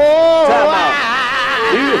know how? Time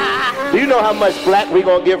out. Do you know how much flack we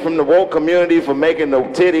gonna get from the woke community for making the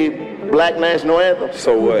titty black national anthem?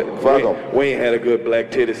 So what? Fuck them. We ain't had a good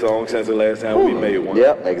black titty song since the last time we made one.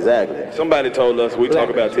 Yep, exactly. Somebody told us we talk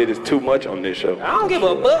about titties too much on this show. I don't give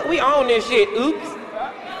a fuck. We own this shit. Oops.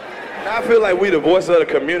 I feel like we the voice of the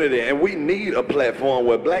community, and we need a platform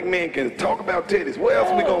where black men can talk about titties. Where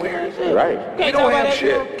else we gonna hear it? Right. We don't have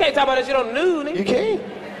shit. Can't talk about that shit on the news, nigga. You can't.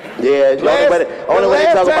 Yeah, only when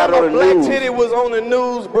they talk about it on the black news. titty was on the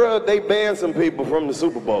news, bro, they banned some people from the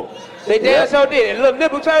Super Bowl. They damn so did. Little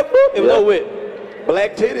nipple turn, boop, it was over with.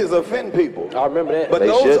 Black titties offend people. I remember that. But They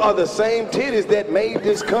those should. are the same titties that made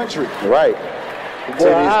this country. Right.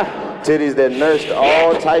 Titties that nursed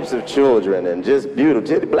all types of children and just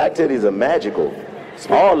beautiful. Black titties are magical.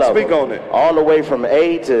 All of them. Speak on it. All the way from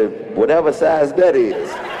A to whatever size that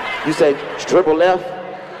is. You say triple F?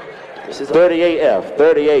 38F.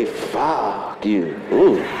 38. Fuck you.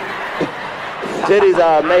 Ooh. Titties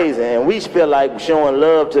are amazing, and we feel like showing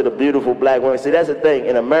love to the beautiful black women. See, that's the thing.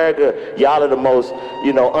 In America, y'all are the most,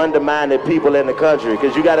 undermined people in the country.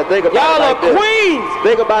 Because you got to think about it like this. Y'all are queens.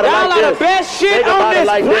 Think about it like this. Y'all are the best shit think on about this it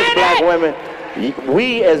like planet. this, black women.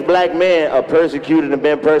 We as black men are persecuted and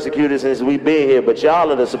been persecuted since we've been here. But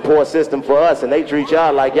y'all are the support system for us, and they treat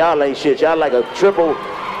y'all like y'all ain't shit. Y'all like a triple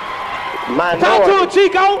minority. Talk to him,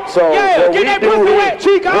 Chico. So yeah, get that pussy wet,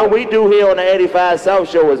 Chico. What we do here on the 85 South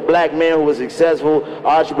Show is black men who are successful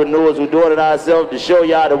entrepreneurs who doing it ourselves to show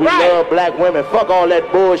y'all that we love black women. Fuck all that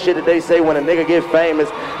bullshit that they say when a nigga get famous,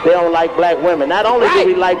 they don't like black women. Not only do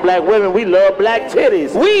we like black women, we love black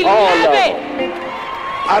titties. We all love it.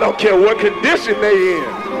 I don't care what condition they in.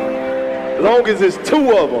 Long as it's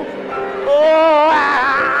two of them.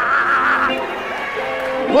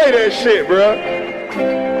 Play that shit, bruh.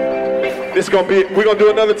 We're gonna do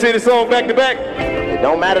another titty song back to back. It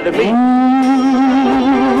don't matter to me.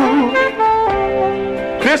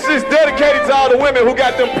 This is dedicated to all the women who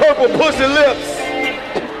got them purple pussy lips.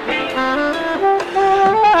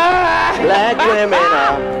 Black women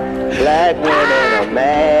are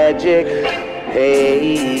magic.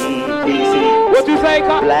 Hey, DC. What What you say,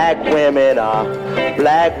 Carl? Black women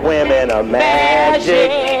are magic.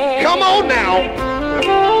 Come on now.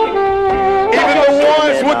 Even the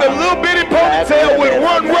ones with the little bitty ponytail with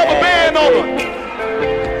one rubber band on them.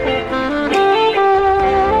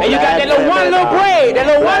 And you got that little one little braid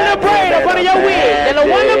up under your wig. That little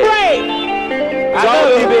one little braid. I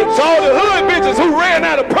love you, bitch. So all the hood bitches who ran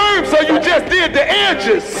out of perm, so you just did the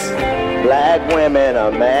edges. Black women are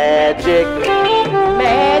magic.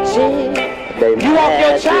 You walk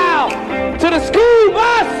your child to the school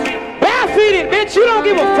bus, barefooted, bitch. You don't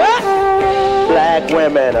give a fuck. Black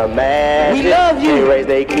women are magic. We love you. They raise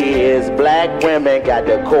their kids. Black women got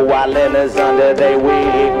the koalinas under their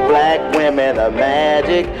wig. Black women are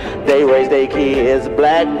magic. They raise their kids.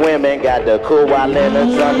 Black women got the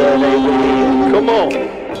koalinas under their wig. Come on.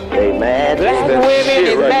 They magic. Black women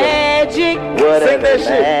is magic. What Sing are they that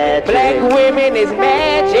shit. magic? Black women is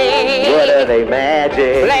magic. What are they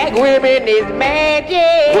magic? Black women is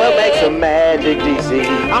magic. What makes them magic, DC?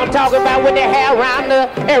 I'm talking about with the hair around the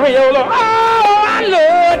areola. Oh, I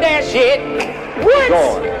love that shit. What?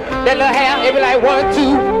 That little hair, it be like 1,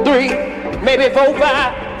 2, 3, maybe 4, 5.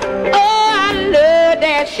 Oh, I love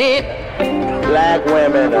that shit. Black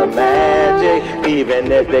women are magic,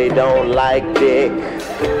 even if they don't like dick.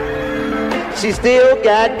 She still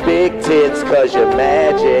got big tits, cause you're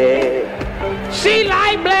magic. She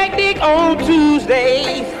like black dick on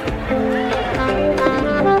Tuesdays.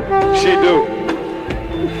 She do.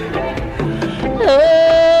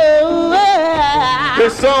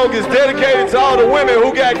 This song is dedicated to all the women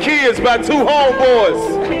who got kids by 2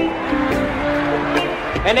 homeboys.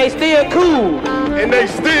 And they still cool. And they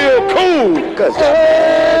still cool. Cause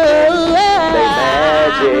they're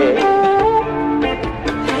magic.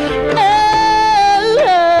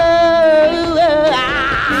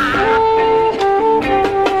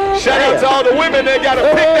 Shout out to all the women that gotta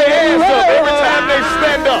pick their hands up every time they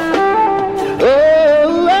stand up.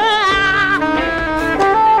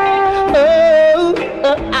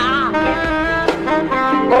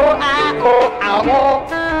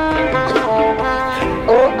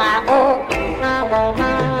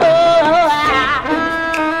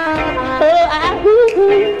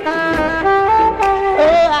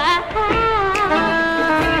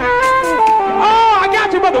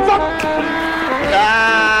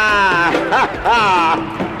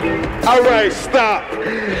 All right, stop.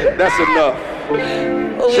 That's enough.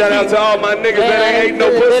 Shout out to all my niggas that ain't ate no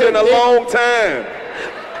pussy in a long time.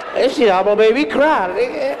 That shit almost made me cry,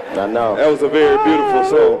 nigga. I know. That was a very beautiful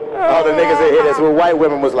song. All the niggas that hit us with white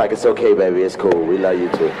women was like, it's okay, baby, it's cool. We love you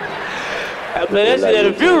too. I play that shit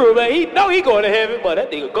at the funeral, man. He know he going to heaven, but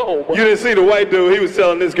that nigga gone, boy. You didn't see the white dude. He was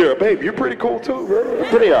telling this girl, babe, you're pretty cool too, bro. You're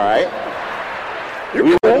pretty all right. We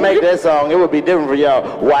wouldn't make that song. It would be different for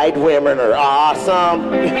y'all. White women are awesome.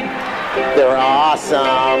 They're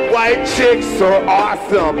awesome. White chicks are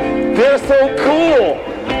awesome. They're so cool.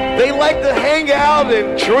 They like to hang out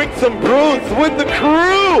and drink some brews with the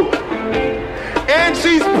crew. And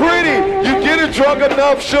she's pretty. You get her drunk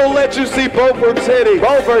enough, she'll let you see both her titties.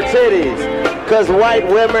 Both her titties. Because white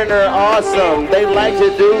women are awesome. They like to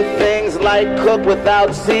do things like cook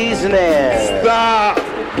without seasoning. Stop.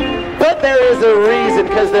 But there is a reason,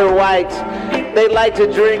 because they're white. They like to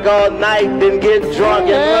drink all night, then get drunk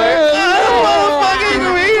and learn. I don't want to fucking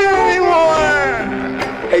read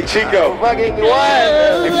anymore. Hey, Chico. Fucking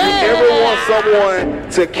what? If you ever want someone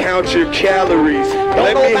to count your calories,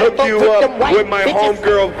 let me hook you up with my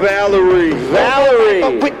homegirl, Valerie.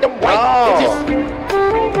 Valerie. With them white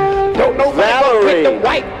bitches. Don't nobody fuck with them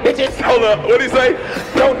white bitches. Hold up, what'd he say?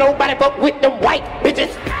 Don't nobody fuck with them white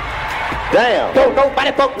bitches. Damn. Don't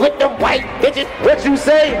nobody fuck with them white bitches. What you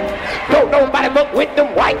say? Don't nobody fuck with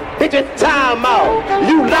them white bitches. Time out.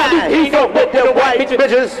 You lying. He fuck with them white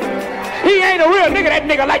bitches. He ain't a real nigga. That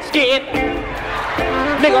nigga light skin.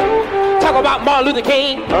 Nigga, talk about Martin Luther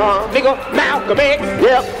King. Nigga, Malcolm X.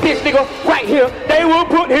 Yep. This nigga right here, they will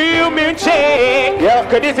put him in check. Yep.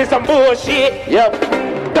 Cause this is some bullshit. Yep.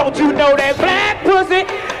 Don't you know that black pussy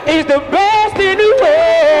is the best in the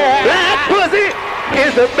world? Black pussy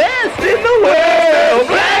is the best in the world.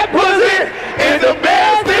 Black pussy is the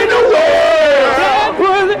best in the world. Black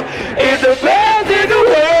pussy Is the best in the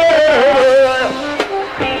world.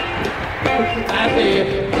 I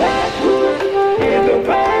said, black pussy is the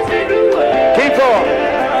best in the world. Keep on.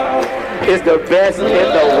 It's the best in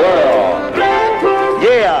the world. Black pussy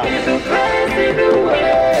Yeah. is the best in the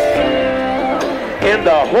world. In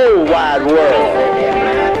the whole wide world.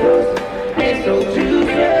 Black pussy is so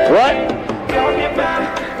juicy. What? Talking about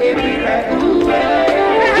it be like, ooh,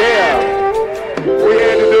 Yeah. We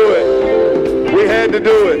had to do it. We had to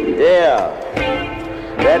do it. Yeah.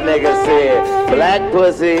 That nigga said, black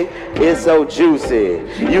pussy is so juicy.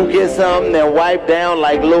 You get something that wipe down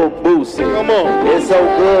like Lil Boosie. Come on. It's so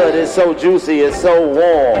good, it's so juicy, it's so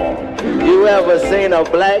warm. You ever seen a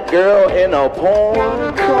black girl in a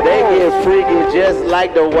porn? They get freaky just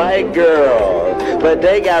like the white girls, but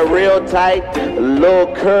they got real tight little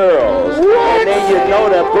curls. And then you know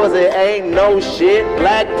the pussy ain't no shit.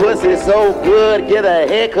 Black pussy so good, get a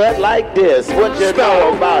haircut like this. What you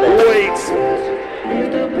know about it? Wait.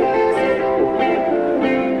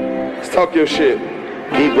 Let's talk your shit.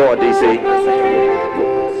 Keep going, DC.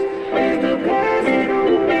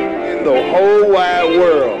 In the whole wide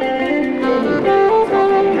world.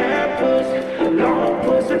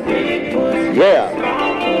 Yeah.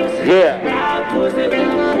 Yeah.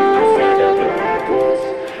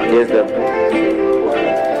 Is the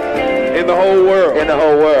in the whole world. In the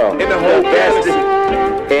whole world. In the whole galaxy.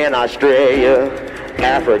 In Australia,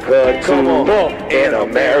 Africa too, in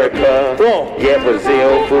America, yeah,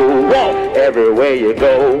 Brazil food, everywhere you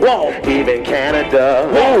go, even Canada,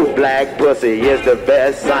 black pussy is the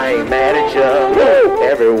best, I ain't mad at ya,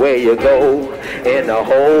 everywhere you go, in the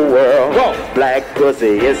whole world, black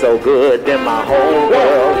pussy is so good in my home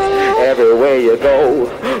world, everywhere you go,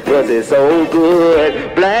 pussy so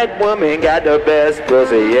good, black woman got the best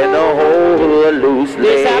pussy in the whole hood, loose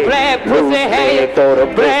leg, black pussy, hey, for the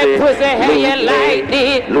black pussy, hey, you like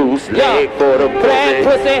it. Loose leg for the black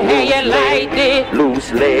pussy, hey, you like it.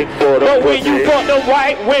 Loose leg for the but pussy. When you fuck the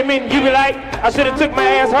white women, you be like, I should have took my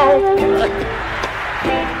ass home.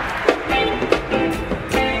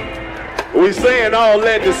 We saying all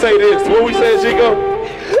that to say this. What we saying, Chico?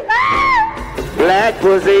 Black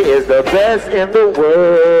pussy is the best in the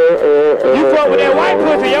world. You fuck with that white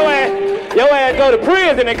pussy, your ass go to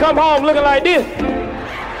prison and come home looking like this.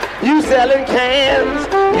 You selling cans,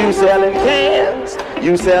 you selling cans,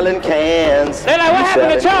 you selling cans. They like, what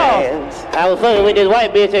happened to Charles? I was fucking with this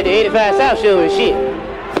white bitch at the 85 South show and shit.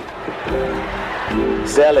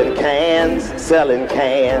 Selling cans, selling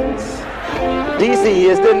cans. DC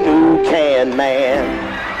is the new can man.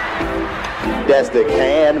 That's the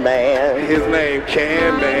can man. His name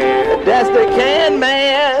Can Man. That's the can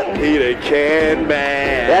man. He the can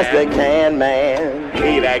man. That's the can man.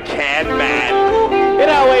 He the can man. It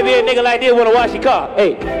always be a nigga like this wanna wash your car.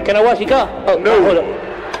 Hey, can I wash your car? Oh, no. Hold up.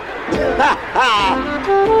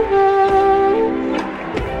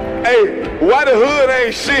 Hey, why the hood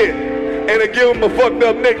ain't shit? And they give him a fucked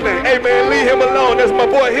up nickname. Hey man, leave him alone. That's my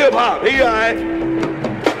boy Hip Hop. He alright.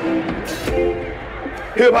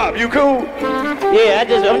 Hip Hop, you cool? Yeah, I'm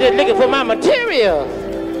just looking for my material.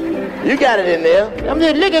 You got it in there. I'm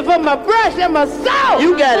just looking for my brush and my salt.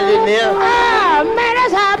 You got it in there. Ah, man,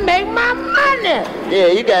 that's how I make my money. Yeah,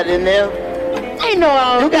 you got it in there. Ain't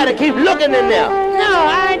no. You gotta keep looking in there. No,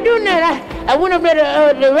 I ain't doing that. I went up there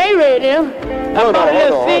to the Ray them. Hold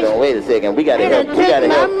on, wait a second. We gotta help.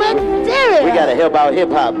 We gotta help out hip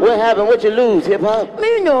hop. What happened? What you lose, hip hop?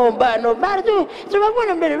 Me know about nobody too. So I went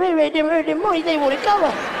up there to Ray them early morning. They want to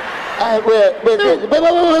cover.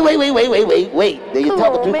 Wait. You're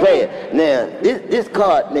talking too fast. Now, this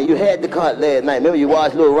card, now you had the card last night. Remember you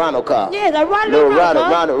watched Lil Ronald car? Yeah, I watched Lil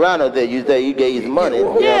Ronald there. You say you gave his money.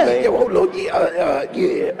 Yeah. Hold on,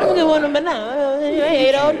 yeah. I'm the one of banana. I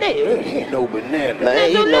ate all day. Ain't no banana. I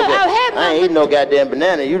ain't eating no goddamn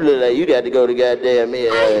banana. You look like you got to go to goddamn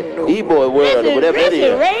E-boy world or whatever it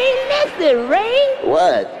is. Listen, Ray.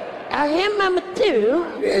 What? I had my material.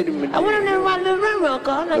 I went in there and watched the railroad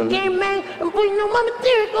car, and I came back and put my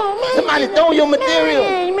material on, man. Somebody stole your material.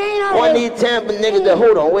 Man, one of these Tampa niggas that,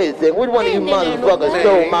 hold on, wait a second. Which one of you motherfuckers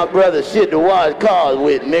stole my brother's shit to wash cars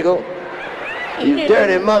with, nigga? You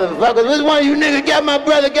dirty motherfuckers. Which one of you niggas got my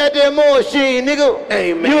brother goddamn machine, nigga?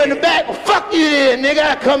 Hey, man. You in the back? Well, fuck you there, nigga.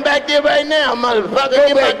 I come back there right now, motherfucker.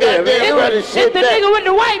 Get my goddamn brother's shit back. It's the nigga with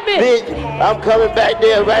the white bitch. I'm coming back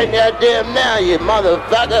there right now, damn now, you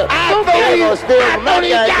motherfucker. I'm gonna steal my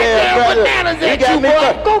goddamn brother. You got me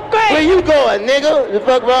fucked. Where you going, nigga? The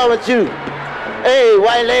fuck wrong with you? Hey,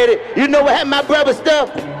 white lady, you know what happened to my brother's stuff?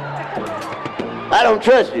 I don't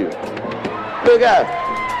trust you. Look out.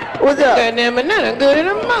 What's up? Goddamn banana good in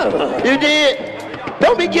the mouth. You did?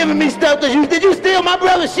 Don't be giving me stuff because did you steal my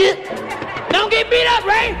brother's shit? Don't get beat up,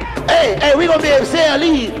 Ray. Hey, we gonna be able to sell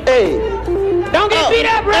these. Hey. Don't get beat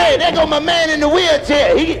up, Ray. Hey, there go my man in the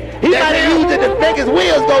wheelchair. He might have used it to make his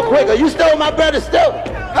wheels go quicker. You stole my brother's stuff.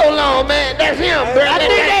 Hold on, man. That's him, bro. I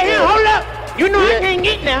think that's him. Hold up. You know I can't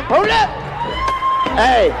get now. Hold up.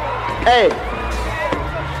 Hey.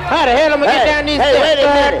 How the hell am I get down these steps? Wait a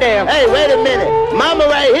minute. Hey, wait a minute. Mama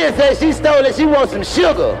right here says she stole it. She wants some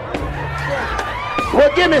sugar.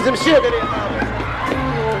 Well, give me some sugar then,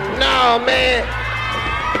 Mama. No, man.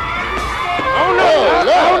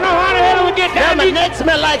 don't know how the hell we get down. Now my neck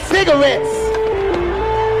smell like cigarettes.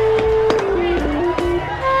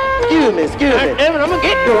 Excuse me. I'm gonna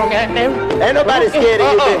get drunk, goddamn. Ain't nobody scared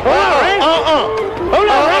of you, baby. Hold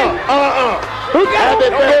on, Who got Happy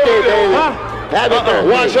birthday, baby. Happy birthday.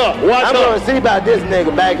 Watch up. I'm gonna see about this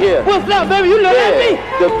nigga back here. What's up, baby? You look at me.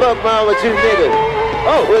 The fuck wrong with you niggas?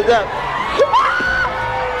 Oh, what's up?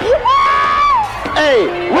 Hey,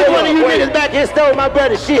 which one of you niggas back here stole my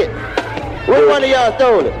brother's shit? Which one of y'all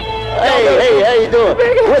stole it? Hey, how you doing?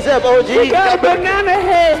 What's up, OG? You got a banana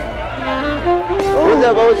head. What's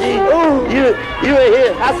up, OG? You in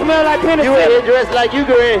here? I smell like penicillin. You in here dressed like you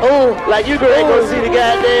green. Like you green gonna see the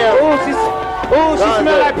goddamn. She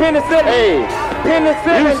smell like penicillin. Hey,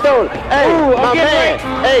 penicillin. You stole it. Hey, my man.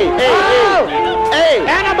 Hey.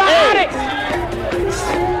 Antibiotics.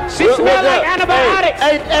 She smell like antibiotics.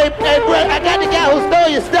 Hey, bro, I got the guy who stole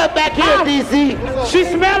your stuff back here, DC. She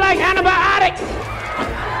smell like antibiotics.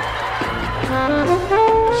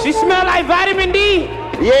 She smell like vitamin D.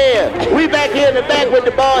 Yeah, we back here in the back with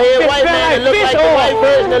the bald head white man that look like the white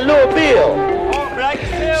version of Lil Bill.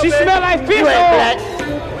 She smell like fish You ain't oil. black.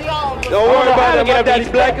 Don't worry about it. My daddy's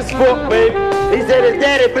black as fuck, baby. He said his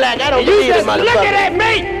daddy black. I don't believe it, motherfucker. Looking at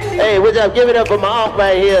me. Hey, what's up? Give it up for my uncle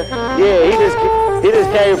right here. Yeah, he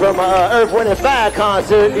just came from a Earth, Wind & Fire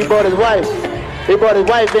concert. He brought his wife in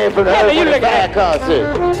from the Earth, Wind & Fire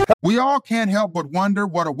concert. We all can't help but wonder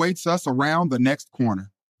what awaits us around the next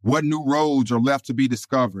corner. What new roads are left to be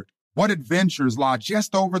discovered? What adventures lie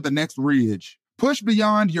just over the next ridge? Push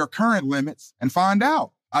beyond your current limits and find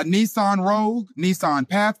out. A Nissan Rogue, Nissan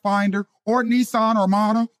Pathfinder, or Nissan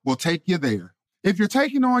Armada will take you there. If you're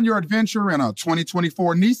taking on your adventure in a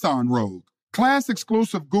 2024 Nissan Rogue,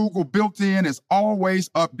 class-exclusive Google built-in is always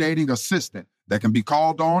updating assistant that can be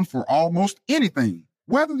called on for almost anything,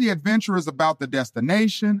 whether the adventure is about the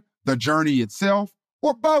destination, the journey itself,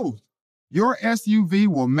 or both. Your SUV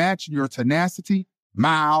will match your tenacity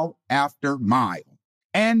mile after mile.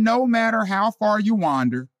 And no matter how far you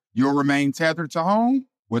wander, you'll remain tethered to home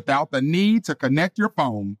without the need to connect your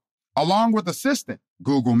phone. Along with Assistant,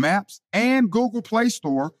 Google Maps and Google Play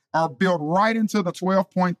Store are built right into the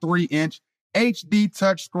 12.3-inch HD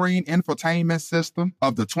touchscreen infotainment system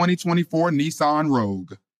of the 2024 Nissan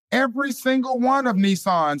Rogue. Every single one of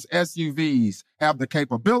Nissan's SUVs have the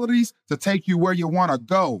capabilities to take you where you want to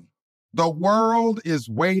go. The world is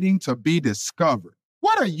waiting to be discovered.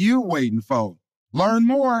 What are you waiting for? Learn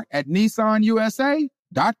more at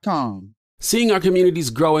nissanusa.com. Seeing our communities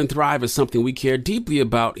grow and thrive is something we care deeply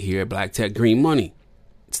about here at Black Tech Green Money.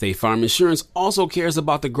 State Farm Insurance also cares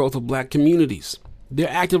about the growth of Black communities. They're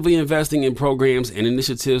actively investing in programs and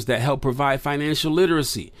initiatives that help provide financial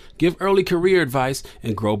literacy, give early career advice,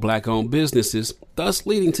 and grow Black-owned businesses, thus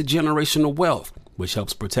leading to generational wealth, which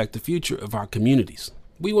helps protect the future of our communities.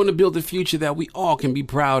 We want to build a future that we all can be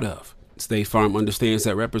proud of. State Farm understands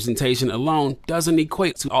that representation alone doesn't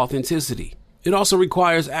equate to authenticity. It also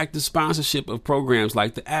requires active sponsorship of programs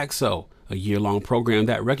like the AXO, a year-long program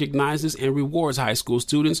that recognizes and rewards high school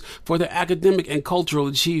students for their academic and cultural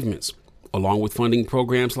achievements, along with funding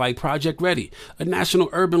programs like Project Ready, a National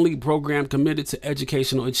Urban League program committed to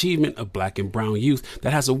educational achievement of Black and brown youth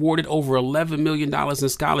that has awarded over $11 million in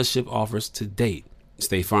scholarship offers to date.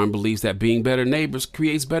 State Farm believes that being better neighbors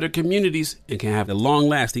creates better communities and can have a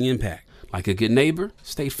long-lasting impact. Like a good neighbor,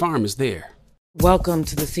 State Farm is there. Welcome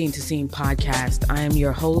to the Scene to Scene podcast. I am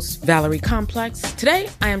your host, Valerie Complex. Today,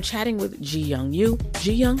 I am chatting with Ji-Young.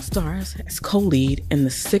 Ji-Young stars as co-lead in the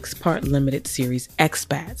 6-part limited series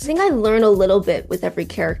Expats. I think I learn a little bit with every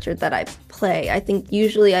character that I play. I think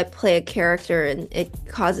usually I play a character and it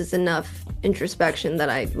causes enough introspection that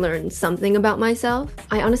I learn something about myself.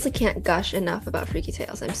 I honestly can't gush enough about Freaky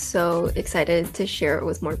Tales. I'm so excited to share it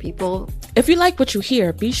with more people. If you like what you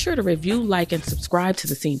hear, be sure to review, like, and subscribe to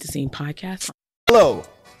the Scene to Scene podcast. Hello,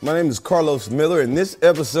 my name is Karlous Miller, and this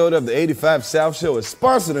episode of the 85 South Show is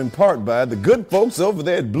sponsored in part by the good folks over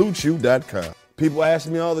there at BlueChew.com. People ask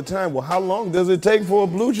me all the time, well, how long does it take for a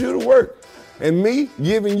Blue Chew to work? And me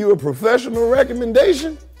giving you a professional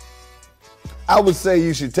recommendation? I would say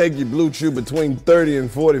you should take your Blue Chew between 30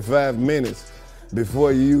 and 45 minutes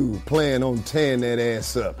before you plan on tearing that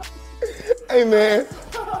ass up. Hey man,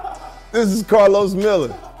 this is Karlous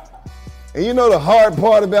Miller. And you know the hard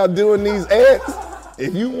part about doing these ads?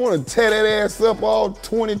 If you want to tear that ass up all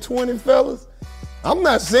 2020, fellas, I'm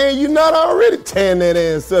not saying you're not already tearing that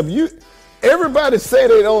ass up. Everybody say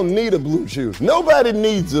they don't need a Blue Chew. Nobody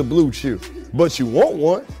needs a Blue Chew, but you want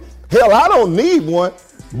one. Hell, I don't need one,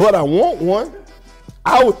 but I want one.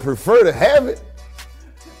 I would prefer to have it.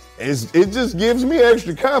 It just gives me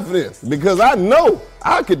extra confidence because I know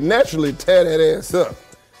I could naturally tear that ass up.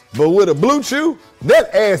 But with a Blue Chew,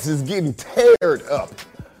 that ass is getting teared up.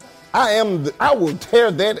 I will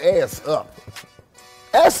tear that ass up.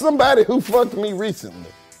 Ask somebody who fucked me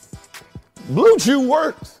recently. Blue Chew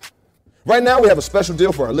works. Right now we have a special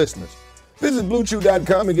deal for our listeners. Visit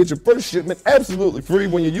BlueChew.com and get your first shipment absolutely free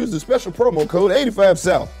when you use the special promo code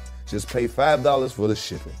 85South. Just pay $5 for the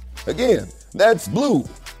shipping. Again, that's Blue,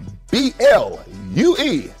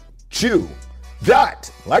 B-L-U-E, Chew,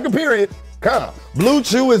 dot, like a period, com. Blue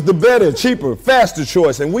Chew is the better, cheaper, faster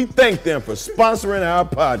choice, and we thank them for sponsoring our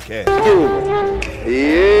podcast.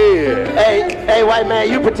 Yeah. Hey, white man,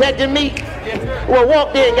 you protecting me? Well,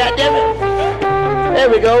 walk in, goddammit. There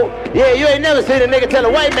we go. Yeah, you ain't never seen a nigga tell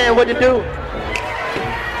a white man what to do.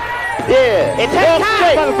 Yeah.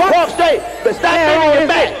 Walk straight. But stop bending your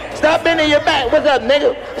back. Stop bending your back. What's up,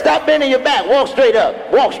 nigga? Stop bending your back. Walk straight up.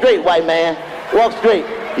 Walk straight, white man. Walk straight.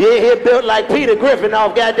 You ain't here built like Peter Griffin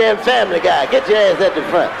off goddamn Family Guy. Get your ass at the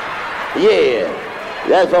front. Yeah.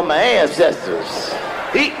 That's from my ancestors.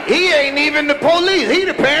 He ain't even the police. He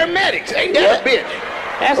the paramedics. Ain't that a bitch?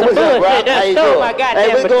 That's some bullshit. That stole my goddamn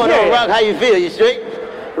Hey, what's going on, Rock? How you feel? You straight?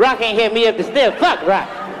 Rock ain't hit me up to sniff. Fuck Rock.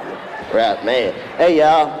 Rock, man. Hey,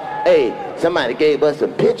 y'all. Hey, somebody gave us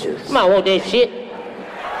some pictures. Come on, want that shit?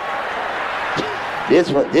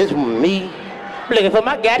 This one me. Looking for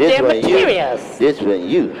my goddamn materials. This one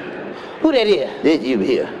you. Who that is? This you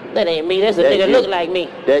here. That ain't me. That's a nigga look like me.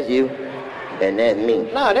 That's you. And that's me.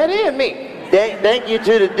 No, that is me. Thank you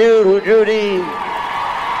to the dude who drew these.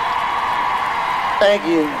 Thank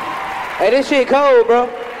you. Hey, this shit cold, bro.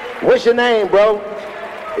 What's your name, bro?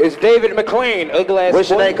 It's David McLean, ugly ass. What's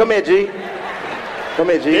your name? Come here, G. Come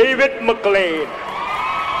here, G. David McLean.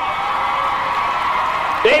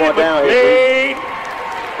 David McLean.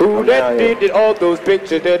 Who that did all those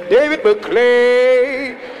pictures? That David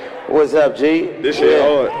McLean. What's up, G? This shit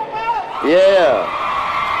hard. Yeah.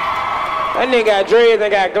 That nigga got dreads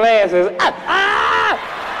and got glasses.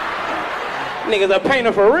 Niggas a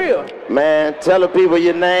painter for real. Man, tell the people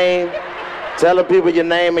your name. Tell the people your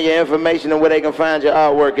name and your information and where they can find your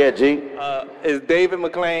artwork at, G. It's David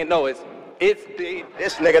McLean. No, it's David.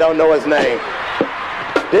 This nigga don't know his name.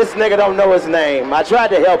 This nigga don't know his name. I tried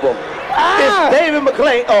to help him. It's David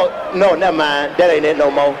McLean. Oh, no, never mind. That ain't it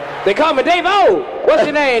no more. They call me Dave O. What's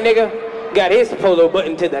your name, nigga? Got his polo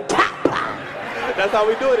button to the top. That's how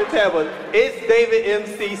we do it in Tampa. It's David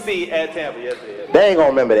MCC at Tampa. Yes, it is. They ain't gonna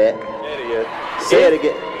remember that. Yeah, it is. Say it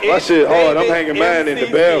again. My shit hard. I'm hanging mine in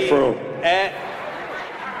the bathroom.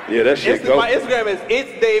 Yeah, that shit go. My Instagram is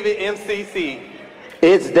It's David MCC.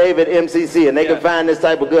 It's David MCC, and they can find this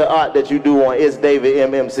type of good art that you do on It's David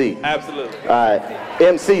MMC. Absolutely. All right,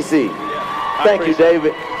 MCC. Thank you,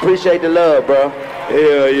 David. Appreciate the love, bro.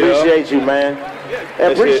 Yeah. Appreciate you, man.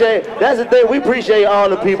 That's the thing, we appreciate all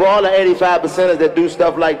the people, all the 85%ers that do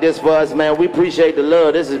stuff like this for us, man. We appreciate the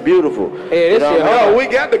love. This is beautiful. Hey, we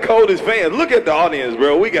got the coldest fans. Look at the audience,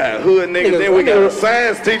 bro. We got hood niggas, then we got a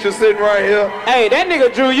science teacher sitting right here. Hey, that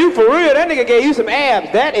nigga drew you for real. That nigga gave you some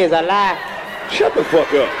abs. That is a lie. Shut the fuck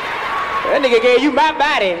up. That nigga gave you my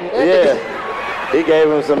body. Yeah. He gave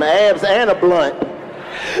him some abs and a blunt.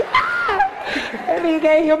 That nigga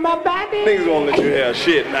gave him my body. Niggas won't let you have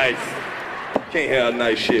shit nice. Can't have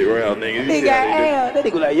nice shit around niggas. Nigga got abs. That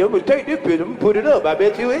nigga like, yo, I'm gonna take this picture, I'm gonna put it up. I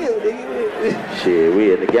bet you will, nigga. Shit,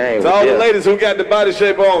 we in the game. So all the ladies who got the body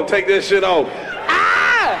shape on, take that shit off.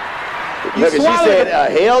 Look, she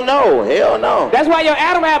said, hell no, hell no. That's why your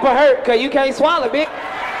Adam apple hurt, cause you can't swallow, bitch.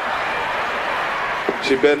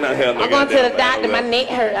 She better not have no. I'm going to the doctor, my neck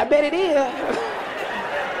hurt. I bet it is.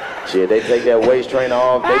 Shit, they take that waist trainer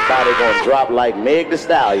off, they body gonna drop like Meg the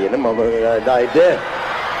Stallion. Them motherfuckers like that.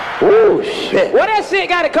 Ooh, shit. Where that shit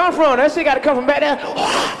gotta come from? That shit gotta come from back there.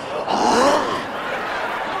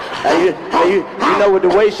 You know what the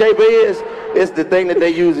waist shaper is? It's the thing that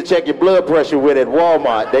they use to check your blood pressure with at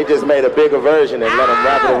Walmart. They just made a bigger version and let them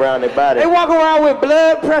wrap it around their body. They walk around with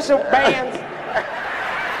blood pressure bands.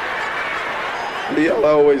 Y'all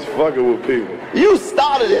always fucking with people. You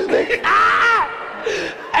started this nigga.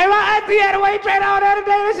 Hey, my auntie had a weight trainer on the other day.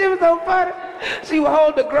 That shit was so funny. She would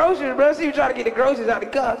hold the groceries, bro. She was trying to get the groceries out the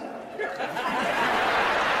car.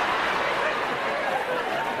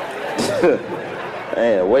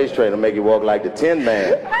 Man, a waist trainer make you walk like the Tin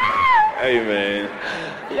Man. Hey, man.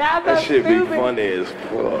 Y'all that shit stupid. be funny as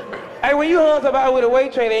fuck. Hey, when you hug somebody with a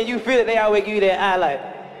weight trainer and you feel it, they always give you that eye like.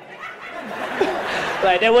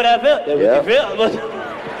 Like, that's what I felt. That's what you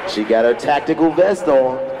felt. She got her tactical vest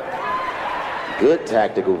on. Good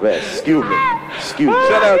tactical vest. Excuse me.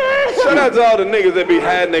 Shout Shout out to all the niggas that be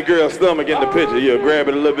hiding their girl's stomach in the picture. You grab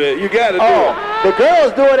it a little bit. You gotta do it. The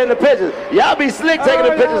girls do it in the pictures. Y'all be slick taking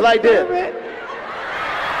the pictures like this.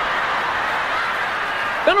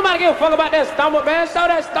 Don't nobody give a fuck about that stomach, man. Show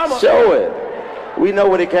that stomach. Show it. We know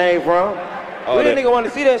where it came from. Real nigga want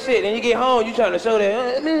to see that shit, then you get home, you trying to show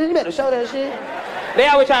that. Man, you better show that shit. They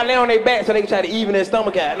always try to lay on their back so they can try to even their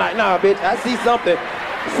stomach out. Like, nah, bitch, I see something.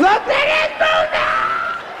 Something is moving!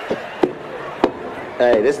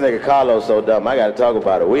 Hey, this nigga Karlous so dumb. I gotta talk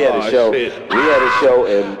about it. We had a show. Shit. We had a show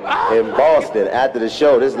in Boston. After the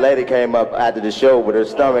show, this lady came up after the show with her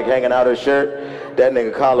stomach hanging out her shirt. That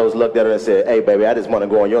nigga Karlous looked at her and said, "Hey, baby, I just want to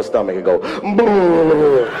go on your stomach and go."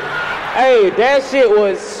 Boo. Hey, that shit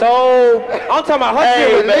was so. I'm talking about her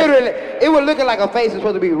shit was literally. It was looking like her face was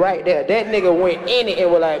supposed to be right there. That nigga went in it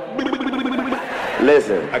and was like.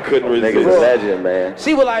 Listen, I couldn't resist. Nigga's a legend, man.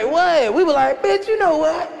 She was like, what? We were like, bitch, you know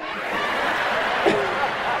what?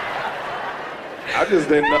 I just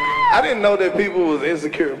didn't know. I didn't know that people was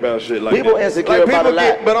insecure about shit like people that. Insecure like, about a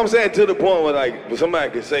lot. But I'm saying to the point where like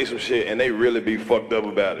somebody can say some shit and they really be fucked up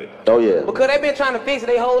about it. Oh yeah. Because they been trying to fix it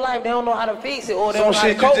their whole life. They don't know how to fix it or they some don't know how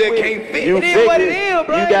shit to cope you just with can't it. fix. It is what it is,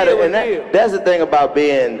 bro. You gotta, and that's the thing about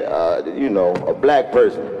being, you know, a black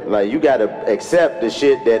person. Like you gotta accept the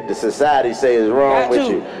shit that the society say is wrong with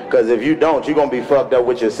you. Because if you don't, you gonna be fucked up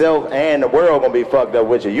with yourself, and the world gonna be fucked up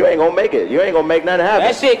with you. You ain't gonna make it. You ain't gonna make nothing happen.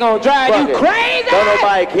 That shit gonna drive you crazy. Don't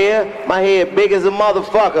nobody care. My head big as a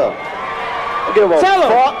motherfucker. I give a Tell him.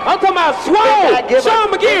 fuck. I'm talking about swole. Show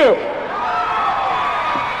him again.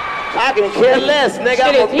 I can care less, nigga.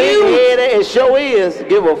 I'm a big head and show is.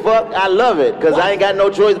 Give a fuck. I love it, because I ain't got no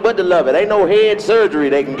choice but to love it. Ain't no head surgery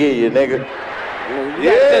they can give you, nigga.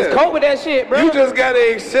 Just cope with that shit, bro. You just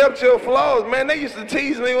gotta accept your flaws, man. They used to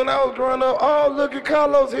tease me when I was growing up. Oh, look at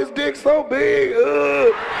Karlous, his dick's so big.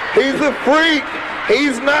 He's a freak.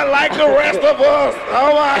 He's not like the rest of us.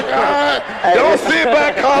 Oh my God. Hey, don't sit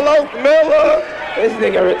by Karlous Miller. This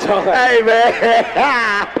nigga retarded. Hey,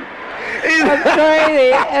 man. That's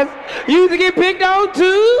crazy. You used to get picked on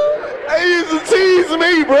too? They used to tease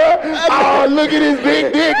me, bro. Oh, look at his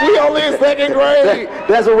big dick. We only in second grade.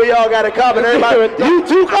 That's what we all got in common. Everybody, you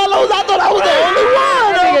too, Karlous? I thought I was the only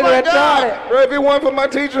one. Oh my God. Bro, if it wasn't for my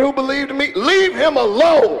teacher who believed in me, leave him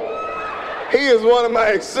alone. He is one of my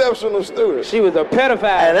exceptional students. She was a pedophile.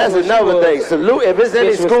 And that's another thing. Salute if it's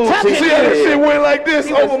any school teacher. See how that shit went like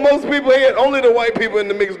this over most people here. Only the white people in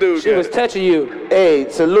the mixed dudes. She was touching you. Hey,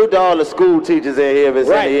 salute to all the school teachers in here if it's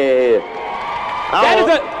any in here.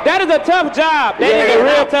 That is a tough job. That is a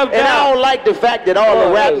real tough job. And I don't like the fact that all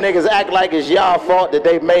the rap niggas act like it's y'all fault that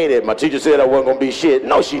they made it. My teacher said I wasn't gonna be shit.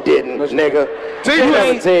 No, she didn't, nigga. See, you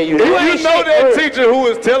never tell you that. You know that teacher who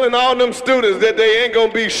is telling all them students that they ain't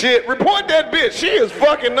gonna be shit. Report that bitch. She is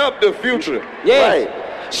fucking up the future. Yes.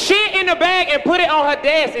 Right. Shit in the bag and put it on her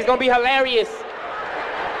desk. It's gonna be hilarious.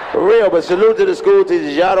 For real, but salute to the school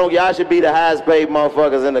teachers. Y'all should be the highest paid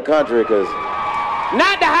motherfuckers in the country, cause.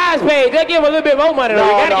 Not the highest paid. They give a little bit more money.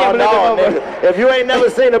 No, if you ain't never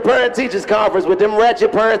seen a parent-teachers conference with them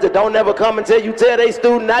ratchet parents that don't never come until you tell they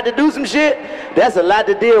student not to do some shit, that's a lot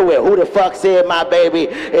to deal with. Who the fuck said my baby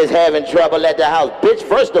is having trouble at the house? Bitch,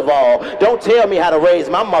 first of all, don't tell me how to raise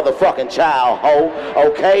my motherfucking child, ho,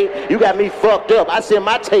 okay? You got me fucked up. I said,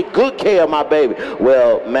 I take good care of my baby.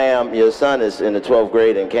 Well, ma'am, your son is in the 12th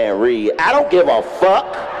grade and can't read. I don't give a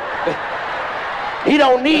fuck. He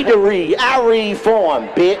don't need to read. I read for him,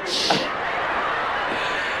 bitch.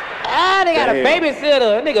 They got a babysitter.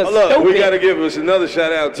 That nigga look, stupid. we got to give us another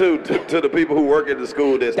shout out too to the people who work at the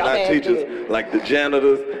school that's not teachers, like the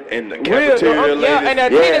janitors and the cafeteria ladies. Yeah, and the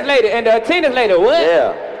attendance lady. And the attendance lady. What?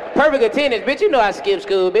 Yeah. Perfect attendance, bitch. You know I skipped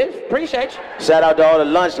school, bitch. Appreciate you. Shout out to all the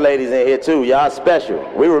lunch ladies in here too. Y'all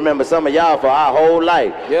special. We remember some of y'all for our whole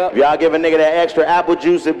life. Yep. If y'all give a nigga that extra apple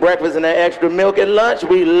juice at breakfast and that extra milk at lunch,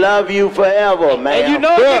 we love you forever, man. And you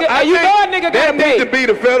know a nigga that got paid. needs to be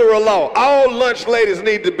the federal law. All lunch ladies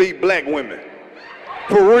need to be black women.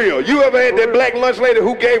 For real. You ever had that black lunch lady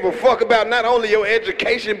who gave a fuck about not only your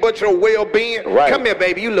education but your well-being? Right. Come here,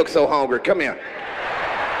 baby. You look so hungry. Come here.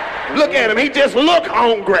 Look at him. He just look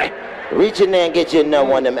hungry. Reach in there and get you another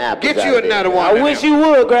one of them apples. Get you another one. I wish you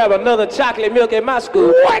would grab another chocolate milk at my school.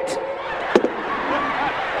 What?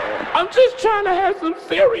 I'm just trying to have some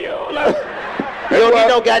cereal. You don't need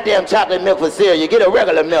no goddamn chocolate milk for cereal. Get a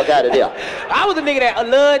regular milk out of there. I was a nigga that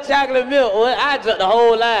loved chocolate milk. Well, I drank the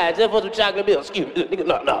whole line just for some chocolate milk. Excuse me, nigga.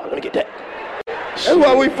 No, let me get that. That's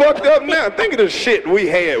why we fucked up now. Think of the shit we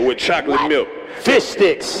had with chocolate milk. fish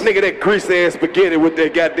sticks. Nigga, that greasy ass spaghetti with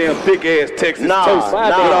that goddamn thick ass Texas toast.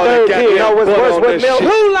 What's worse with milk?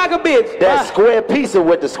 Who like a bitch? That square pizza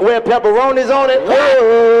with the square pepperonis on it.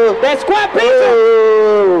 That square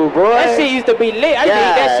pizza? Boy. That shit used to be lit. I used to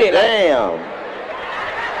eat that shit. Damn.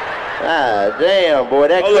 Ah, damn, boy.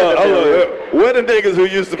 That hold on. Where the niggas who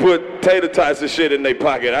used to put tater tots and shit in their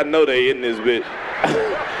pocket? I know they in this bitch.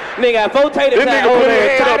 Nigga, I vote tater tots. Nigga put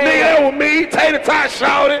his hand up. Nigga, that was me. Tater tots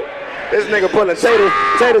shouted. This nigga pulling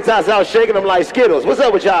tater tots out, shaking them like Skittles. What's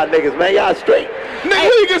up with y'all niggas, man? Y'all straight. Nigga,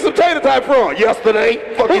 where you get some tater tots from? Yesterday.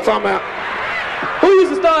 Fuck you talking about? Who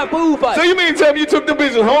used to start food fights? So you mean tell me you took them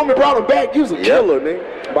bitches home and brought them back? You was a killer,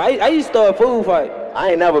 nigga. But I used to start food fight. I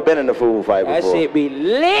ain't never been in a food fight before. That shit be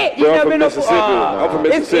lit. You Bro, never been in a food fight? I'm from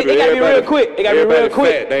Mississippi. It gotta be real quick. It gotta be real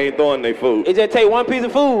quick. Fat. They ain't throwing their food. It just take one piece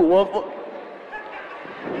of food.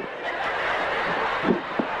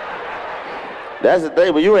 That's the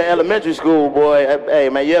thing. When you in elementary school, boy, hey,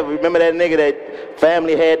 man, you ever remember that nigga that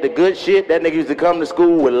family had the good shit? That nigga used to come to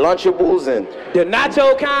school with Lunchables and... The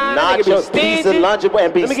nacho kind? Nacho, pizza, Lunchable,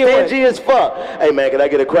 and be stingy as fuck. Hey, man, can I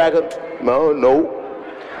get a cracker? No.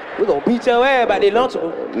 We gonna beat your ass about that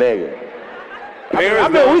Lunchable. Nigga. I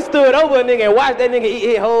remember we stood over a nigga and watched that nigga eat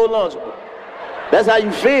his whole Lunchable. That's how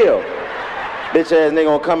you feel. Bitch ass nigga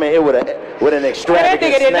gonna come in here with an extravagant That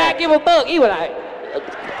nigga did snack. not give a fuck. He was like...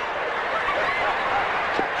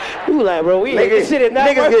 You like, bro, we this shit is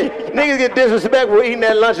not working. Niggas get disrespectful eating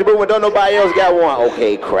that Lunchable when don't nobody else got one.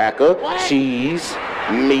 Okay, cracker, cheese,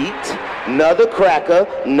 meat, another cracker,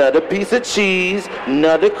 another piece of cheese,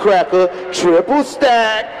 another cracker, triple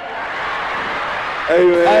stack. Hey,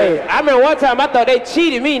 man. Hey, I remember one time I thought they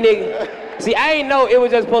cheated me, nigga. See, I ain't know it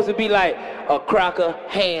was just supposed to be like a cracker,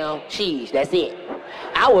 ham, cheese. That's it.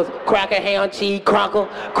 I was cracker, ham, cheese, cracker,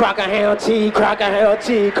 ham, cheese, cracker, ham,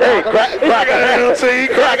 cheese, cracker. Hey, cracker, ham, cheese,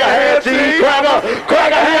 cracker, ham, cheese, cracker,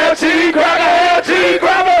 ham, cheese, cracker, ham,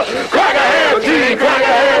 cheese, cracker, ham, cheese,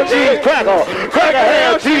 ham, cheese, cracker,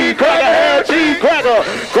 ham, cheese, ham, cheese, cracker,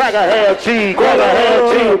 ham, cheese,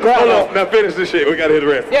 ham, cheese, cracker. Hold on, now finish this shit. We gotta hear the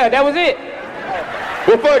rest. Yeah, that was it.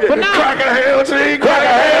 Well, fuck it. Cracker, ham, cheese,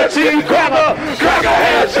 ham, cheese, cracker, ham, cheese,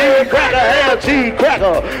 ham, cheese, cracker, ham, cheese, ham,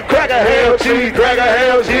 cheese, cracker, ham, cheese,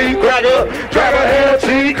 ham, cheese, cracker, ham,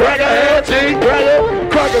 cheese, cracker,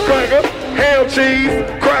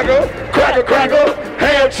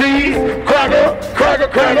 ham, cheese,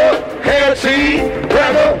 cracker, ham, cheese,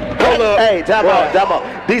 cracker. Hold up. Hey, time out.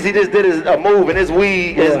 DC just did a move and his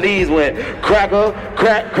knees went cracker.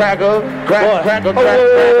 I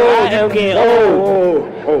am getting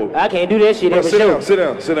old. I can't do that shit every show. Sit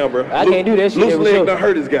down, bro. I can't do that shit every show. Loose leg done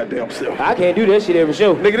hurt his goddamn self. I can't do that shit every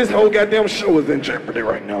show. Nigga, this whole goddamn show is in jeopardy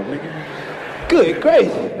right now, nigga. Good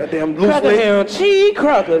gracious. Goddamn loose Cracker leg. ham, cheese,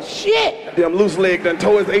 cracker, shit. Goddamn loose leg done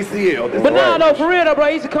tore his ACL. But now though, for real though, bro,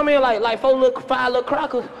 I used to come in like 5 little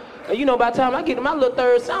crackers. And you know, by the time I get to my little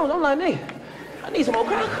third sandwich, I'm like, nigga, I need some more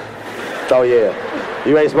crackers. Oh yeah,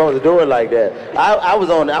 you ain't supposed to do it like that. I was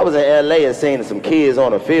in LA and seen some kids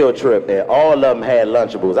on a field trip and all of them had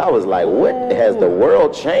Lunchables. I was like, what has the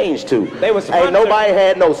world changed to? Ain't nobody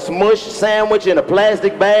had no smush sandwich in a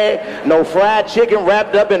plastic bag, no fried chicken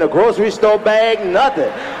wrapped up in a grocery store bag, nothing.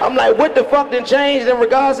 I'm like, what the fuck done changed in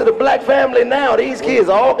regards to the black family now? These kids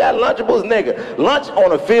all got Lunchables, nigga. Lunch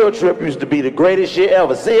on a field trip used to be the greatest shit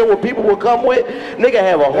ever. Seeing what people would come with, nigga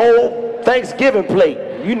have a whole Thanksgiving plate.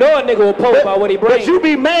 You know a nigga will post about what he brings. But you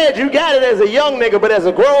be mad you got it as a young nigga, but as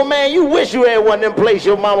a grown man, you wish you had one of them plates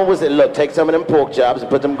your mama would say, look, take some of them pork chops and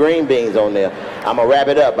put them green beans on there. I'm gonna wrap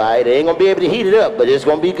it up, all right? They ain't gonna be able to heat it up, but it's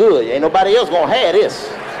gonna be good. Ain't nobody else gonna have this.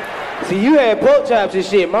 See, you had pork chops and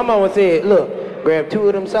shit. My mama said, look, grab 2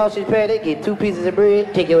 of them sausage patties, get 2 pieces of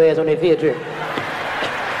bread, take your ass on that field trip.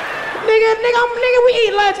 Nigga, we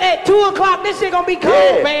eat lunch at 2 o'clock. This shit gonna be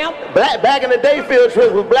cold, fam. Back in the day, field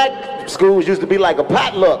trips with black schools used to be like a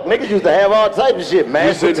potluck. Niggas used to have all types of shit, man.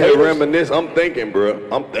 You sitting here reminisce. I'm thinking, bro.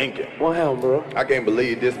 What happened, bro? I can't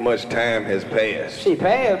believe this much time has passed. She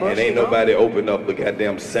passed, bro. And ain't nobody opened up the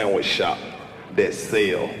goddamn sandwich shop that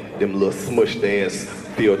sell them little smushed ass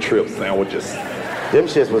field trip sandwiches. Them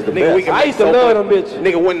shits was the nigga, best. I used to love them bitches.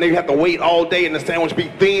 Nigga, when they have to wait all day and the sandwich be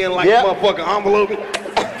thin like a motherfucking envelope.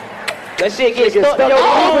 That shit gets stuck in your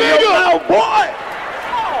mouth, boy.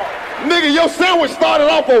 Nigga, your sandwich started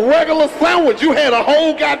off a regular sandwich. You had a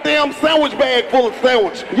whole goddamn sandwich bag full of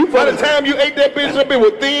sandwich. By the time you ate that bitch up, it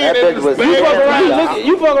was thin and it was bag.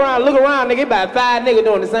 You fuck around, look around, nigga, about 5 niggas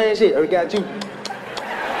doing the same shit. Or got you.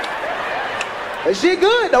 That shit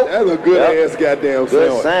good, though. That's a good ass goddamn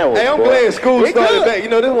sandwich. Hey, I'm glad school started back. You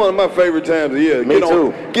know, this is one of my favorite times of the year. Me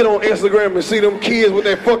too. Get on Instagram and see them kids with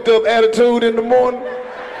that fucked up attitude in the morning.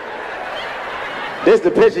 This is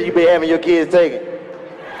the picture you be having your kids taken.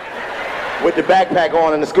 With the backpack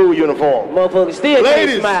on and the school uniform. Motherfucker still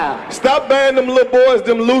can't smile. Stop buying them little boys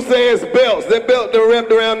them loose ass belts. That belt done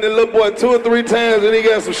wrapped around that little boy 2 or 3 times and he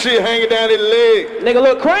got some shit hanging down his leg. Nigga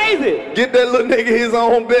look crazy. Get that little nigga his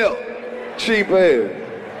own belt. Cheap ass.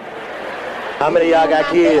 How many of y'all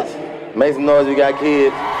got kids? Make some noise if you got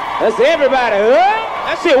kids. That's everybody.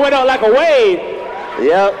 That shit went up like a wave.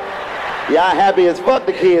 Yep. Y'all happy as fuck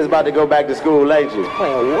the kids about to go back to school, ain't you?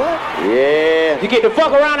 Man, what? Yeah. You get the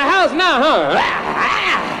fuck around the house now, huh?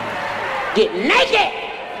 Get naked.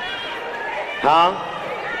 Huh?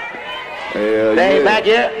 Hell they ain't back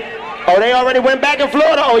yet? Oh, they already went back in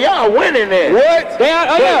Florida? Oh, y'all winning there. What? They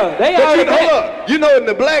are, they already hold up. You know, in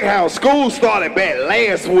the black house, school started back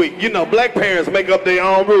last week. You know, black parents make up their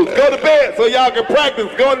own rules. Go to bed so y'all can practice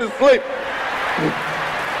going to sleep.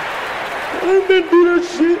 I didn't do that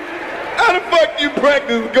shit. How the fuck you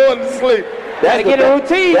practice going to sleep? Gotta get a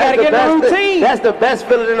routine, gotta get a routine. That's the best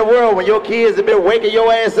feeling in the world when your kids have been waking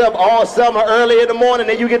your ass up all summer early in the morning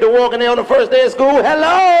and you get to walk in there on the first day of school.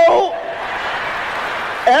 Hello!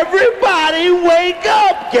 Everybody wake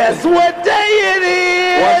up! Guess what day it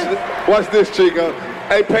is? Watch this, Chico.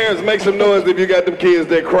 Hey, parents, make some noise if you got them kids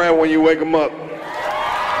that cry when you wake them up.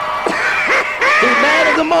 He's mad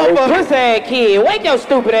as a motherfucker. Pussy ass kid, wake your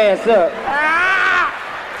stupid ass up.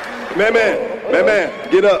 Man,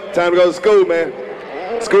 get up. Time to go to school, man.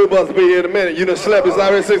 School bus will be here in a minute. You done slept. It's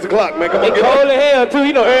already 6 o'clock, man. Come on, it's get cold up. as hell, too.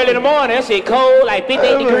 You know, early in the morning. That shit cold, like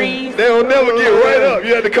 58 degrees. They don't never get right up.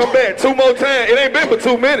 You have to come back 2 more times. It ain't been but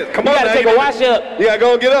 2 minutes. Come on, you gotta take a wash up. You gotta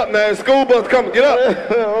go and get up now. School bus coming. Get up.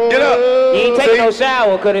 Get up. You ain't taking no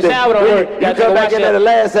shower, because the shower don't work. You come back in there the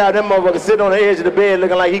last hour, them motherfuckers sitting on the edge of the bed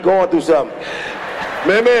looking like he going through something.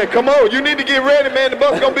 Man, come on. You need to get ready, man. The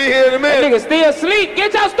bus gonna be here in a minute. That nigga still asleep.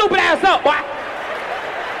 Get your stupid ass up, boy.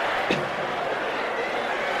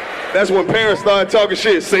 That's when parents started talking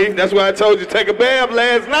shit, see? That's why I told you take a bath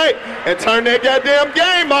last night and turn that goddamn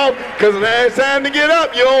game off, because now it's time to get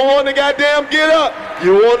up. You don't want to goddamn get up.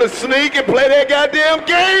 You want to sneak and play that goddamn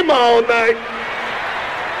game all night.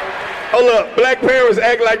 Hold up, black parents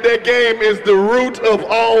act like that game is the root of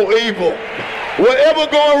all evil. Whatever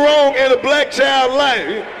going wrong in a black child's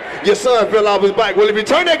life, your son fell off his bike. Well, if you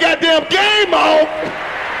turn that goddamn game off,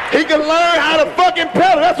 he can learn how to fucking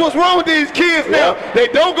pedal. That's what's wrong with these kids now. Yep. They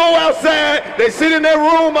don't go outside. They sit in their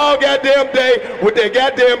room all goddamn day with their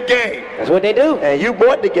goddamn game. That's what they do. And you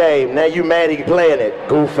bought the game. Now you mad he playing it.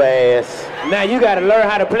 Goof ass. Now you gotta learn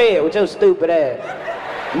how to play it with your stupid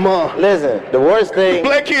ass. Ma, listen, the worst thing.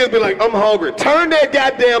 Black kids be like, I'm hungry. Turn that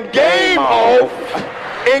goddamn game off.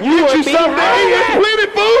 And you get you something. There's plenty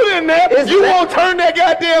of food in there. You won't turn that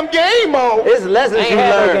goddamn game on. It's lessons you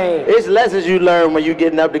learn. It's lessons you learn when you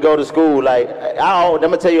getting up to go to school. Like, I'm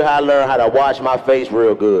gonna tell you how I learned how to wash my face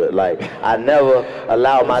real good. Like, I never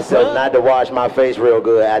allowed myself not to wash my face real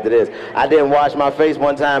good after this. I didn't wash my face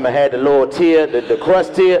one time. I had the little tear, the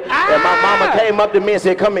crust tear, and my mama came up to me and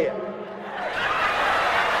said, "Come here."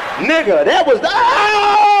 Nigga, that was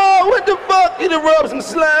what the fuck? You done rubbed some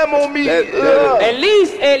slime on me. At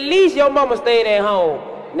least your mama stayed at home.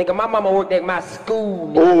 Nigga, my mama worked at my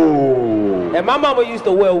school. Ooh. And my mama used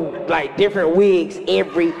to wear like different wigs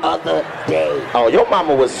every other day. Oh, your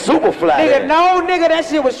mama was super fly. Nigga, no, nigga, that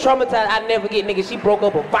shit was traumatized. I never get, nigga. She broke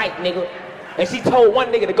up a fight, nigga. And she told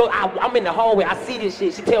one nigga to go, I'm in the hallway, I see this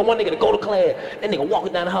shit. She tell one nigga to go to class. That nigga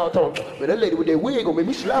walking down the hall told him, man, that lady with that wig gonna make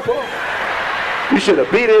me slap her. You should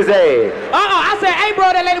have beat his ass. I said, hey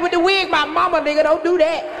bro, that lady with the wig, my mama, nigga, don't do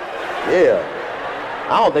that. Yeah.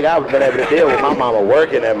 I don't think I would have been able to deal with my mama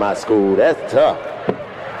working at my school. That's tough.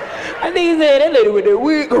 I think he said, that lady with that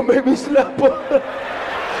wig gonna make me slap her.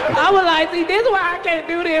 I was like, see, this is why I can't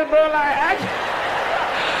do this, bro. Like,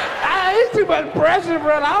 it's too much pressure,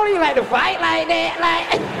 bro. I don't even like to fight like that.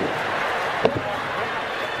 Like,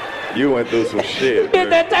 you went through some shit. Bitch,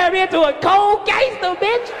 that turned me into a cold gangster,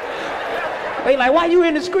 bitch. They like, why you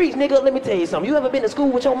in the streets, nigga? Let me tell you something. You ever been to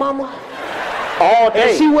school with your mama? All day.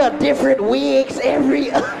 And she wear different wigs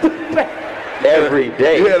every other day. Every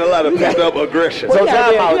day. You had a lot of pent up aggression. Well, So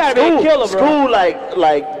time out. Killer, school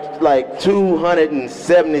like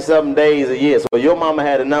 270 something days a year. So your mama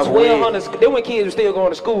had enough. 1,200. Then when kids were still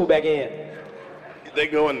going to school back in. They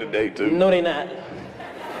going today too. No, they not.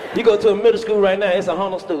 You go to a middle school right now, it's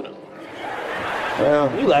 100 students.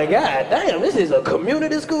 Well, you like, God damn, this is a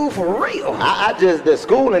community school for real. The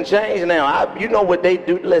schooling changed now. You know what they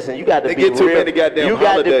do? Listen, you got to be get too real. many goddamn you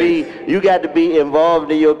got to be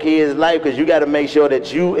involved in your kids' life, because you got to make sure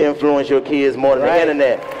that you influence your kids more than the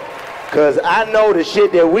internet. Because I know the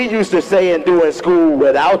shit that we used to say and do in school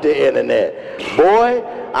without the internet. Boy,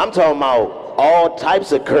 I'm talking about all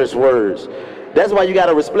types of curse words. That's why you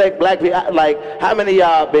gotta respect black people. Like, how many of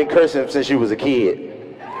y'all been cursing since you was a kid?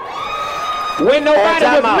 When nobody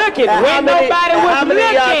was looking. When nobody was looking. How many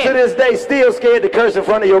of y'all to this day still scared to curse in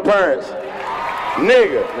front of your parents?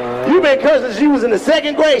 Nigga, you been cursing since you was in the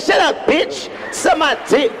 2nd grade. Shut up, bitch. Suck my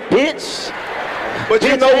dick, bitch. But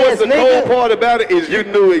you know what's the cold part about it is you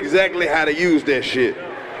knew exactly how to use that shit.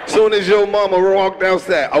 Soon as your mama walked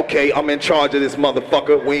outside, okay, I'm in charge of this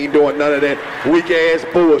motherfucker. We ain't doing none of that weak ass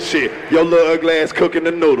bullshit. Your little ugly ass cooking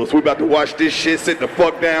the noodles. We about to watch this shit, sit the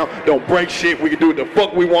fuck down, don't break shit. We can do what the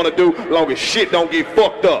fuck we want to do, as long as shit don't get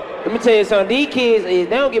fucked up. Let me tell you something, these kids, they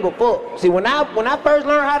don't give a fuck. See, when I first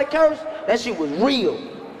learned how to curse, that shit was real.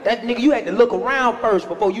 That nigga, you had to look around first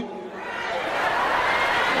before you...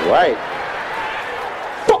 Right.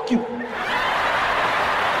 Fuck you.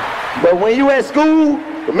 But when you at school,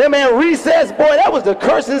 remember at recess, boy, that was the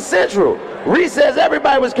cursing central. Recess,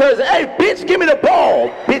 everybody was cursing. Hey, bitch, give me the ball,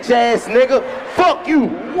 bitch ass nigga. Fuck you.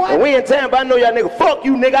 What? And we in Tampa, I know y'all nigga. Fuck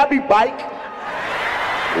you, nigga, I be bike.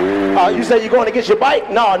 You say you going to get your bike?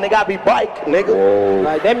 No, nigga, I be bike, nigga.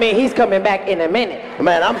 Like, that means he's coming back in a minute.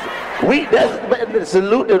 Man, that's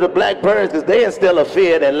salute to the black parents, because they instill a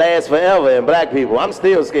fear that lasts forever in black people. I'm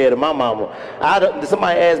still scared of my mama.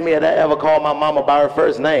 Somebody asked me if I ever called my mama by her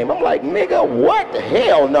first name. I'm like, nigga, what?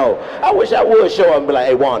 Hell no. I wish I would show up and be like,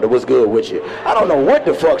 hey, Wanda, what's good with you? I don't know what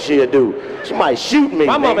the fuck she'll do. She might shoot me.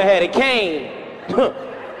 My mama had a cane.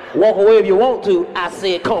 Walk away if you want to. I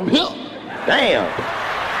said, come here. Damn.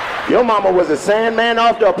 Your mama was a Sandman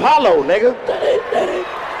off the Apollo, nigga.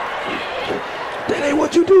 That ain't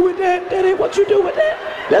what you do with that. That ain't what you do with that.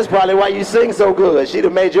 That's probably why you sing so good. She'd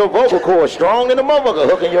have made your vocal cord strong in the motherfucker,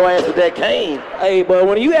 hooking your ass with that cane. Hey, but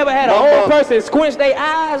when you ever had a whole person squinch their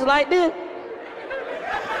eyes like this,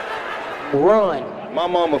 run. My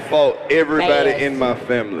mama fought everybody in my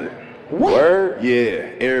family. What? Word?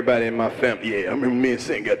 Yeah, everybody in my family. Yeah, I remember me and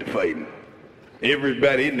Sin got to fighting.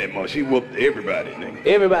 Everybody in that mother, she whooped everybody, nigga.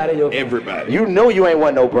 Everybody. You know you ain't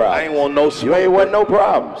want no problems. I ain't want no smoke. You ain't want no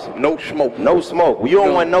problems. No smoke. No smoke. You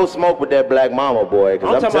don't want no smoke with that black mama, boy. I'm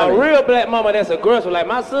talking about real black mama that's aggressive. Like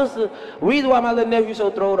my sister, reason why my little nephew so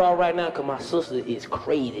throwed off right now, because my sister is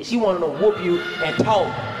crazy. She wanted to whoop you and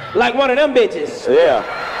talk. Like one of them bitches. Yeah.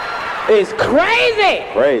 It's crazy.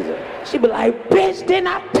 Crazy. She be like, bitch, didn't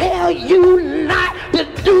I tell you not to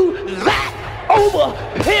do that? Over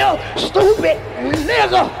here, stupid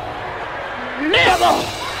nigga.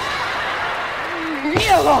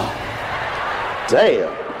 Damn.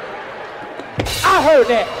 I heard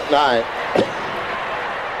that.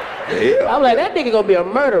 Yeah. I'm like, that nigga gonna be a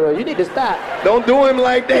murderer. You need to stop. Don't do him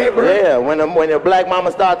like that, bro. Yeah, when your black mama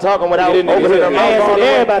start talking without opening her mouth,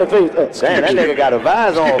 everybody's face. Damn, that nigga got a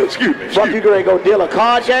visor on. Excuse me. Fuck, you gonna go deal a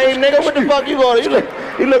card game, nigga? What the fuck you gonna?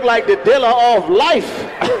 You look like the dealer of life.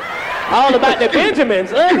 All about the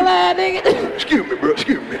Benjamins. Ugly ass nigga. Excuse me, bro.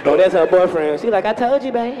 Excuse me. Oh, that's her boyfriend. She like, I told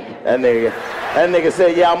you, babe. That nigga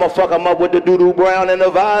said, yeah, I'm gonna fuck him up with the doo-doo brown and the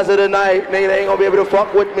visor tonight. Nigga, they ain't gonna be able to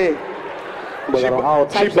fuck with me. She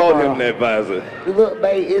bought him that visor. Look,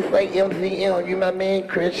 babe, it's like MCM. You my man,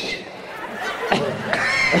 Chris.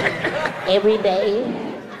 Every day.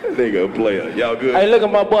 That nigga a player. Y'all good? Hey, look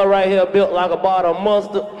at my boy right here, built like a bottle of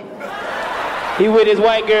mustard. He with his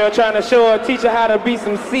white girl trying to show her, teach her how to be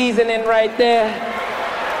some seasoning right there.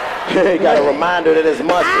 He got a reminder that it's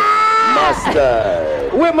mustard.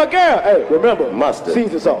 Mustard. With my girl. Hey, remember. Mustard.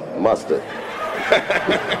 Season salt. Mustard.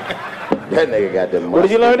 That nigga got the mustard. What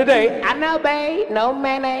did you learn today? I know, babe. No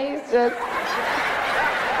mayonnaise. Just...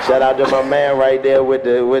 Shout out to my man right there with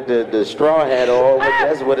the straw hat on.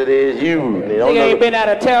 That's what it is. Nigga ain't been out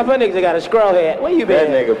of Tampa. Nigga got a straw hat. Where you been?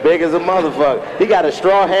 That nigga big as a motherfucker. He got a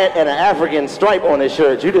straw hat and an African stripe on his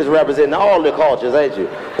shirt. You just representing all the cultures, ain't you?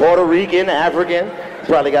 Puerto Rican, African.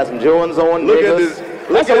 Probably got some Jordans on. Look at this.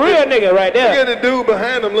 That's a real nigga right there. Look at the dude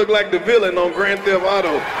behind him. Look like the villain on Grand Theft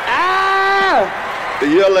Auto. Ah! The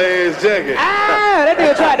yellow ass jacket. That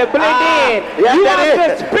nigga tried to blend in. Yeah, You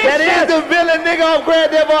that is the villain nigga on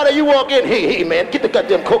Grand Theft Auto. You walk in, hey man, get the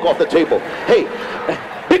goddamn coke off the table. Hey,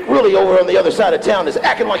 Big Willie over on the other side of town is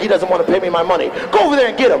acting like he doesn't want to pay me my money. Go over there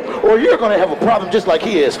and get him, or you're gonna have a problem just like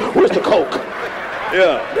he is. Where's the coke?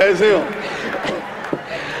 Yeah, that's him.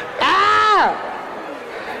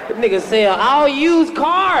 The nigga sell all used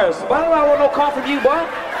cars. Why do I want no car from you, boy?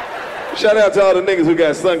 Shout out to all the niggas who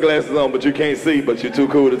got sunglasses on, but you can't see, but you're too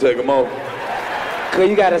cool to take them off. Cause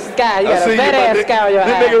you got a sky, you got a fat ass sky on your eye.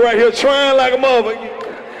 This nigga right here trying like a motherfucker.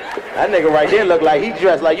 That nigga right there look like he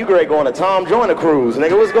dressed like you great going to Tom Joyner cruise.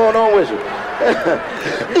 Nigga, what's going on with you?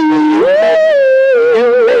 You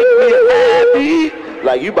make me happy.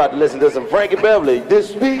 like you about to listen to some Frankie Beverly.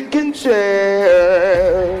 This week in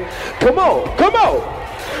chance. Come on, come on.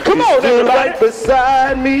 Come on, everybody. Right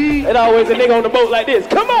beside me. And always a nigga on the boat like this.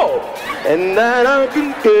 Come on. And that I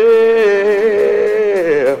can give.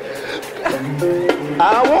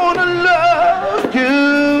 I wanna love you.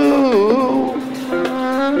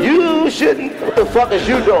 You shouldn't. What the fuck is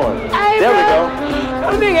you doing? Hey, there we go.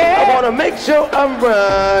 I wanna make sure I'm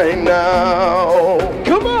right now.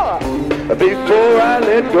 Come on. Before I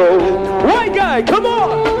let go. White guy, come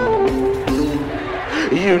on.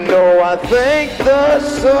 You know I think the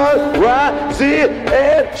sun rises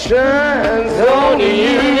and shines on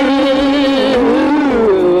you.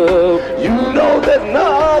 You know that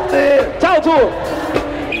nothing. Talk to him.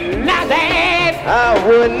 Nothing. I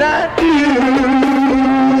would not do.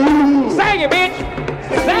 Sing it, bitch.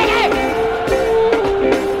 Sing it.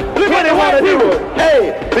 Look what at the I white do. people. Hey,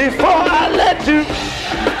 before I let you.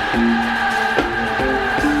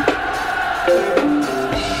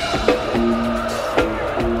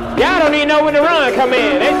 Y'all don't even know when the run come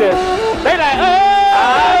in. They like, oh.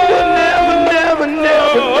 I would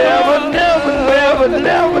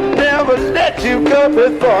never let you go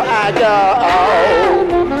before I go.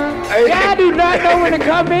 Y'all do not know when to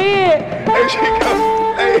come in. Hey,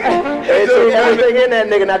 Chico. Hey, so everything in that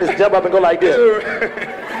nigga, now just jump up and go like this.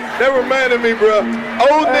 That reminded me, bro.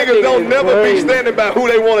 Old niggas don't never be standing by who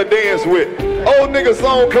they want to dance with. Old nigga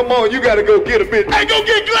song, come on, you gotta go get a bitch. Hey, go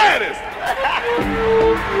get Gladys.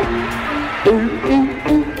 Go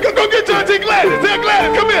get your auntie Gladys. Tell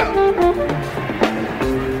Gladys, come here.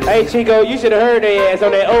 Hey, Chico, you should have heard their ass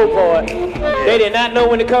on that old part. They did not know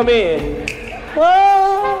when to come in.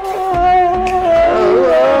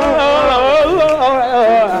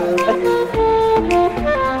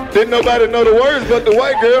 Didn't nobody know the words but the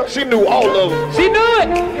white girl. She knew all of them. She knew it.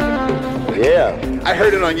 Yeah. I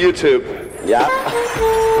heard it on YouTube. Yeah.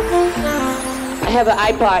 I have an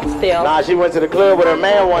iPod still. Nah, she went to the club with her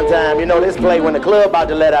man one time. You know, this play when the club about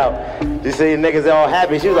to let out. You see niggas all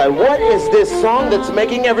happy. She was like, what is this song that's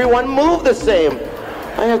making everyone move the same?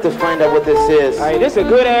 I have to find out what this is. Hey, this a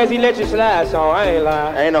good ass electric slide song. I ain't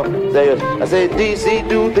lying. I ain't no. I said, DC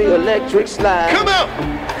do the electric slide. Come out.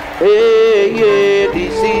 Hey, yeah,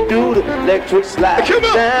 DC do the electric slide. Come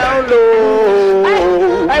out. Down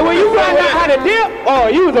low. Hey, when you find out how to dip, oh,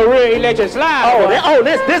 you was a real electric slide.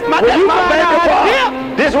 This my favorite part.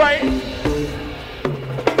 This right.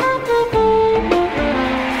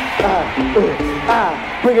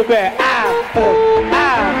 Bring it back.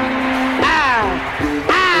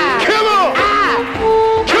 Come on.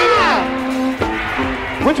 Come on.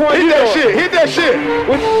 Which one hit you that doing? shit. Hit that shit.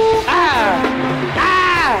 Which,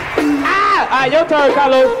 your turn,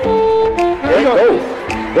 Karlous. Here you go.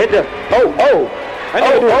 Hit the,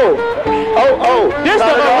 This is the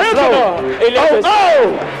original.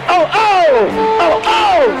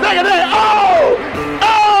 Second day,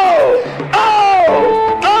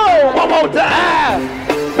 one more time.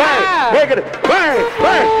 Bang, break it, bang,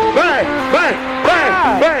 bang, bang, bang, bang,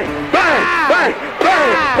 bang, bang, bang, bang,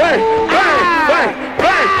 bang, bang, bang,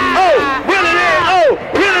 bang. Oh, reel it in,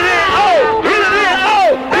 reel it in, reel it in,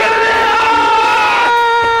 reel it in,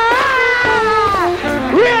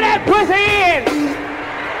 Reel that pussy in.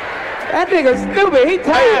 That nigga stupid. He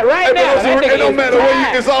tired right now. It don't matter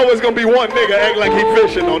where you, it's always gonna be one nigga act like he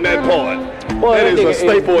fishing on that part. Boy, that is a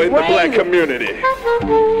staple in the crazy. black community.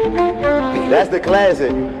 That's the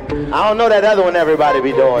classic. I don't know that other one everybody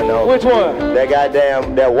be doing though. Which one? That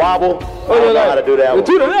goddamn, that wobble. I don't know how to do that one.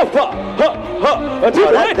 To the left, to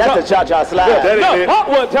the left. That's a cha-cha slide. Yeah, that ain't it. Hop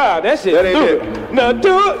one time. That shit That ain't stupid. it. Now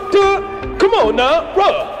do it. Come on now,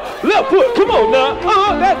 brother. Left foot. Come on now.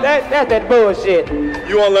 That's that bullshit.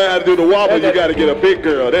 You wanna learn how to do the wobble, you gotta get a big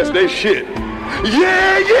girl. That's their shit.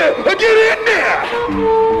 Yeah, get in there.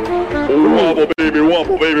 Wobble, baby,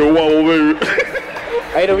 wobble, baby, wobble, baby.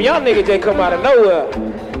 Hey, them young niggas just come out of nowhere.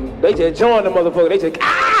 They just join the motherfucker. They just,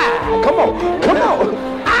 come on. Get low.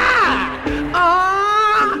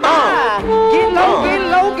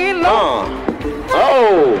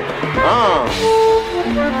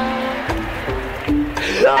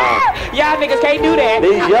 Y'all niggas can't do that.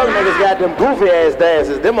 These young niggas got them goofy ass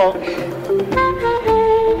dances. Them on.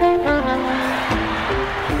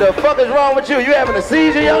 The fuck is wrong with you? You having a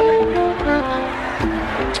seizure, young nigga?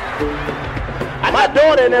 My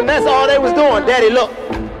daughter and them, that's all they was doing. Daddy, look.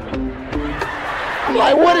 I'm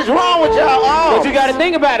like, what is wrong with y'all? But you gotta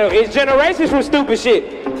think about it. It's generations from stupid shit.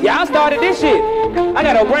 Y'all started this shit. I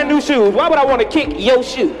got a brand new shoes. Why would I want to kick your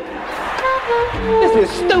shoe? This is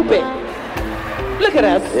stupid. Look at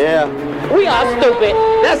us. Yeah. We are stupid.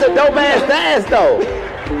 That's a dope ass dance though.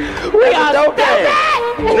 We are dope dance.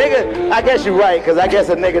 Nigga, I guess you're right, because I guess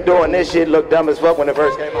a nigga doing this shit looked dumb as fuck when it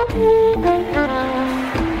first came out.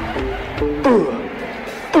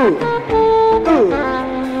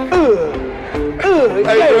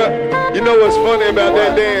 Hey, bro, you know what's funny about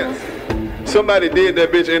that dance? Somebody did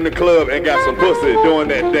that bitch in the club and got some pussy doing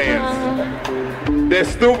that dance. That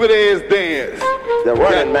stupid ass dance. The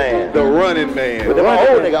running man. The running man. But them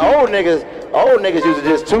old niggas used to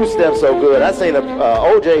just two-step so good. I seen a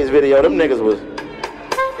OJ's video. Them niggas was.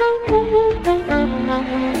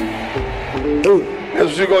 That's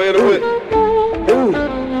what you gonna hit him with?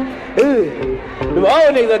 Them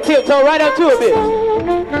old niggas will tiptoe right up to a bitch.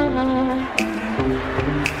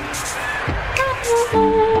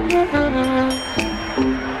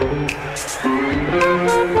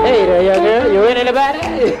 Hey there, young girl. You in anybody?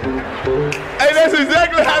 Hey, that's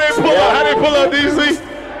exactly how they pull up DC.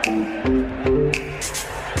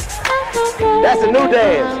 That's a new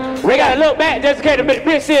dance. We gotta look back just in case the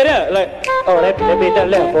bitch sit up. Like, oh, that bitch done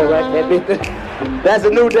left for right. That bitch. That's a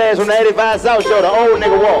new dance from the 85 South Show. The old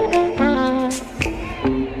nigga walk.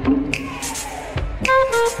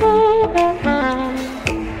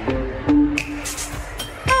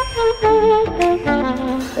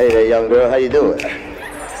 Hey there, young girl. How you doing?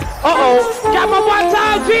 Got my boy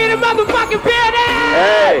Tom G in the motherfucking building!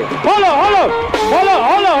 Hey! Hold on.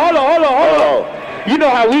 You know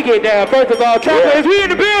how we get down. First of all, Tampa, is we in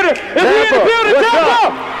the building? Tampa!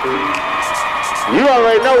 You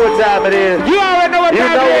already know what time it is.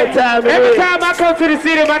 Every time I come to the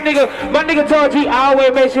city, my nigga told G, I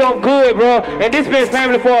always make sure I'm good, bro. And this been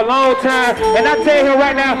family for a long time. And I tell him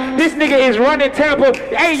right now, this nigga is running Tampa.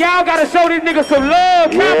 Hey, y'all gotta show this nigga some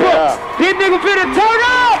love, Tampa. Yeah. This nigga finna turn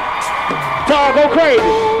up. Tom, go crazy.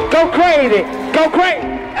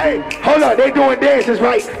 Hey, hold on, they doing dances,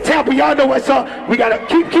 right? Tampa, y'all know what's up. We gotta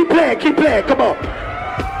keep playing, come on.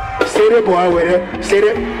 Say that boy with it, say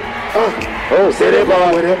that. City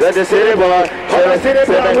boy with it. With the city boy. Hold on, city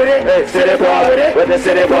boy with it. Hey, city boy with it. With the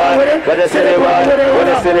city boy. With the city boy. With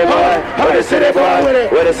the city boy. With the city boy.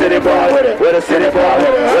 With the city boy. With the city boy.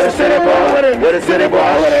 With the city boy. With the city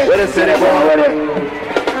boy. With the city boy. With it.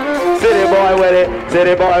 City boy with it,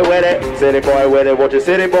 city boy with it, city boy with it, won't you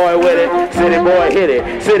city boy with it, city boy hit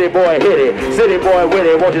it, city boy hit it, city boy with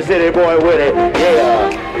it, won't you city boy with it,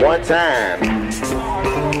 yeah, one time.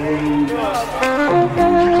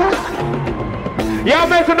 Y'all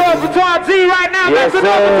make some noise for Tom G right now, Yes, make some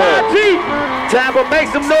noise for Tom G. Tampa, make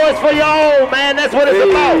some noise for your own, man, that's what it's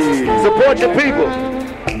about, support your people.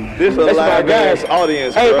 This is a live ass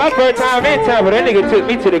audience, Hey, bro. my first time in Tampa, that nigga took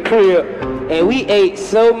me to the crib. And we ate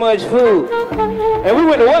so much food. And we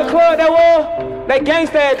went to what club that was? That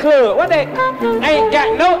Gangsta Club. What that? Ain't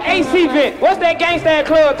got no AC vent. What's that Gangsta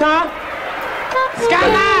Club, Tom?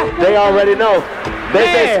 Skyline. They already know. They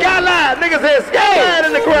say Skyline. Niggas say Skyline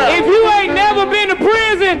in the crowd. If you ain't never been to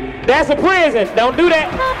prison, that's a prison. Don't do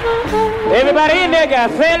that. Everybody in there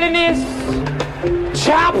got felonies,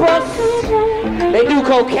 choppers. They do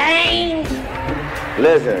cocaine.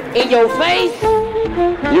 Listen. In your face.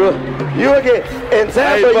 You will get, in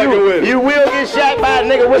Tampa, you will get shot by a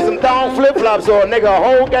nigga with some thong flip-flops or a nigga, a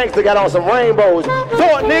whole gangster got on some rainbows.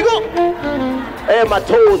 Thought, nigga. And my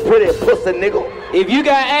toes pretty, pussy, nigga. If you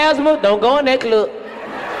got asthma, don't go in that club.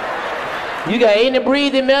 You got any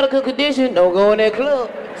breathing medical condition, don't go in that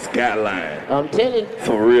club. Skyline. I'm telling you.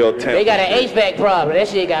 Some real Tampa. They got an HVAC problem. That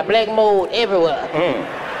shit got black mold everywhere.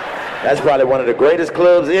 That's probably one of the greatest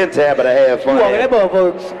clubs in Tampa to have fun. You walking that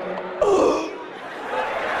motherfucker.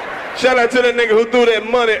 Shout out to that nigga who threw that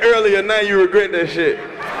money earlier. Now you regret that shit.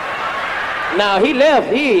 Nah, he left.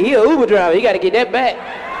 He a Uber driver. He got to get that back.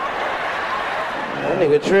 That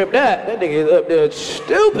nigga tripped out. That nigga is up there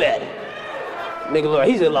stupid. Nigga, Lord,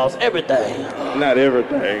 he's lost everything. Not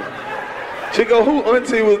everything. Chico, who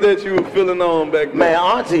auntie was that you were feeling on back then? Man,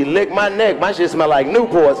 auntie licked my neck. My shit smell like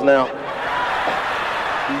Newports now.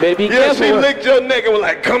 Baby, yeah, she licked your neck and was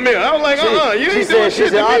like, come here. I was like, you ain't doing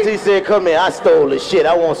shit to me. Auntie said, come here, I stole the shit.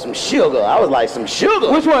 I want some sugar. I was like, some sugar?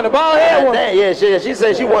 Which one, the bald head one? Yeah, she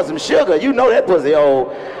said she wants some sugar. You know that pussy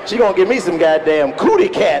old. She gonna give me some goddamn cootie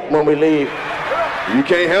cat when we leave. You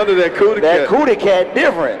can't handle that cootie cat. That cootie cat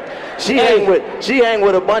different. She hang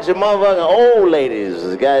with a bunch of motherfucking old ladies.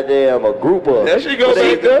 Goddamn, a group of. There she go,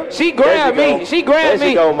 back there. She grabbed me. She grabbed me. There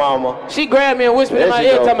she go, mama. She grabbed me and whispered in my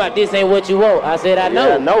ear, talking about, this ain't what you want. I said, I know.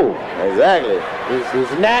 Yeah, I know. Exactly. This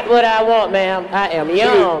is not what I want, ma'am. I am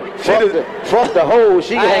young. Fuck the hoe.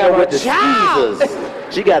 She hanging with the skeezers.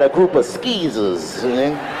 She got a group of skeezers.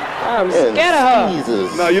 I'm scared of her.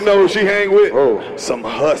 Skeezers. No, you know who she hang with? Oh. Some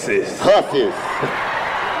hussies. Hussies.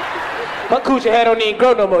 Her coochie hair don't even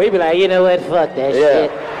grow no more. He be like, you know what? Fuck that shit.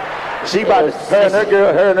 She about to,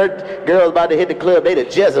 her and her girl's about to hit the club. They the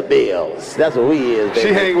Jezebels. That's what we is, baby.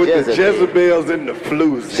 She hang with the Jezebels and the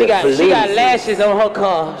flus. She got lashes on her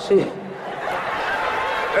car.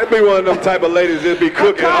 That be one of them type of ladies that be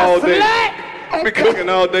cooking all day. Be cooking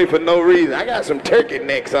all day for no reason. I got some turkey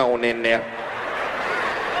necks on in there.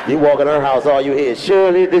 You walk in her house, all you hear is,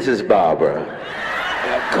 Shirley, this is Barbara.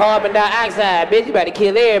 Carbon dioxide, bitch. You better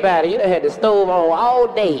kill everybody. You done had the stove on all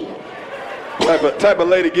day. Type of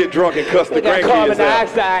lady get drunk and cuss the grandkids carbon out.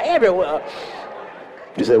 dioxide everywhere.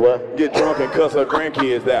 You say what? Get drunk and cuss her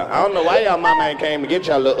grandkids out. I don't know why y'all mama ain't came to get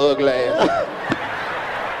y'all little ugly ass.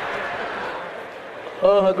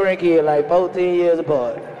 Her grandkids like 14 years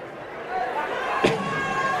apart.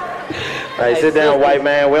 Hey, sit down, white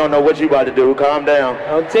man. We don't know what you about to do. Calm down.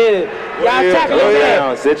 I'm telling you. Y'all tackle his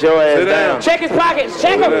ass. Sit your ass down. Check his pockets.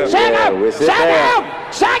 Check him. Check him. Check him.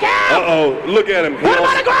 Check him. Uh-oh. Look at him. Put him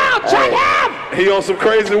on the ground. Check him. He on some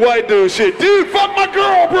crazy white dude shit. Dude, fuck my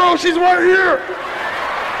girl, bro. She's right here.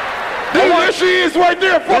 Dude, there she is right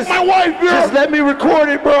there. Fuck my wife, bro. Just let me record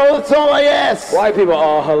it, bro. That's all I ask. White people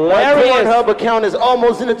are hilarious. My Pornhub account is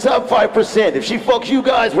almost in the top 5%. If she fucks you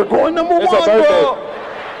guys, we're going number one, bro.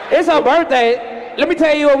 It's her birthday. Let me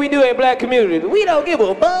tell you what we do in black communities. We don't give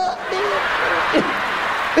a fuck.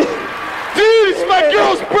 Dude, it's my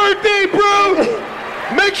girl's birthday, bro.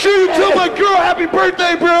 Make sure you tell my girl happy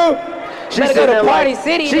birthday, bro. She's go to Party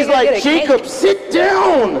City. She's like, Jacob, sit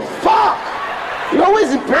down. Fuck. You're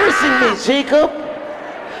always embarrassing me, Jacob.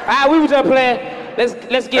 We were just playing.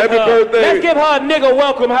 Let's give happy birthday. Let's give her a nigga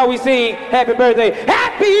welcome. How we sing happy birthday.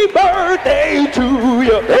 Happy birthday to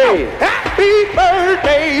you. Hey. Happy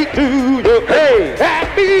birthday to you. Hey.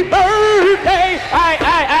 Happy birthday. All right.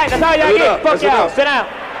 That's all y'all get. Fuck y'all. Sit down.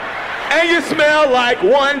 And you smell like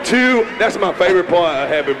 1, 2. That's my favorite part of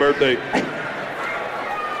happy birthday.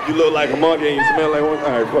 You look like a monkey and you smell like one.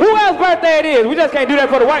 All right, fuck. Who else's birthday it is? We just can't do that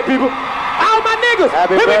for the white people. All my niggas.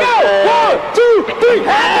 Happy Here birthday. we go. 1, 2, 3.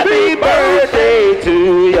 Happy birthday to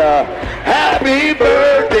ya. Happy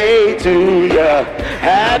birthday to ya.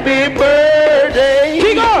 Happy birthday.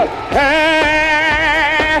 Chico.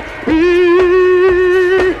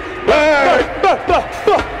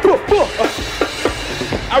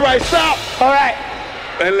 All right, stop. All right.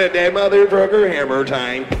 And let that motherfucker hammer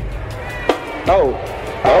time. Oh.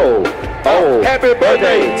 Happy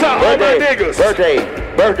birthday to all my niggas. Birthday.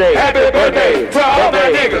 Happy birthday to all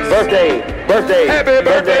my niggas. Birthday. Happy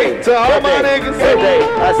birthday to all my niggas. Birthday.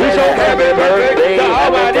 I said happy birthday to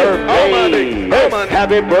all my niggas.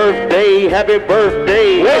 Happy birthday. Happy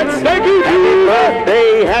birthday. Thank you,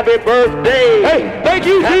 Happy birthday. Hey, thank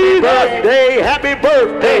you, Happy birthday. Happy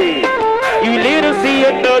birthday. You live to see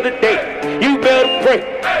another day. You better pray.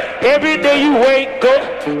 Every day you wake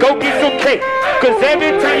up, go get some cake. Cause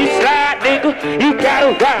every time you slide, nigga, you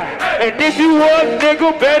gotta ride. And if you was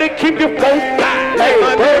nigga, better keep your face high.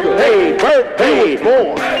 Hey, birthday,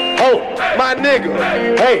 born. Oh, my nigga.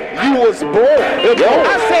 Hey, you was born.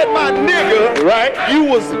 I said my nigga, right? You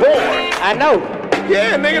was born. I know.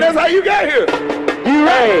 Yeah, nigga, that's how you got here. You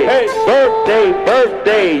right. Hey,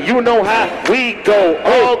 birthday. You know how we go.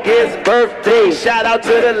 August birthday. Shout out to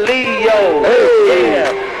the Leo.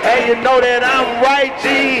 Yeah. And you know that I'm right,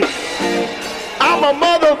 G. I'm a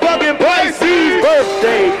motherfucking Pisces.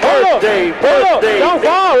 Birthday. Don't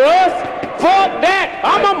fall, us. Fuck that.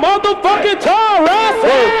 I'm a motherfucking Taurus.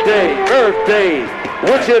 Birthday.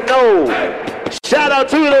 What you know? Shout out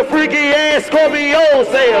to the freaky ass Scorpio,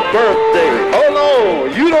 say a birthday. Hold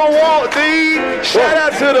on, you don't want these? Shout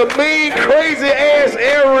out to the mean, crazy ass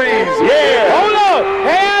Aries. Yeah. Hold on,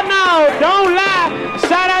 hell no, don't lie.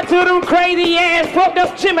 Shout out to them crazy ass fucked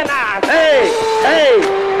up Geminis. Hey,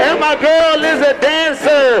 and my girl is a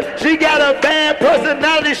dancer. She got a bad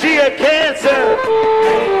personality, she a cancer.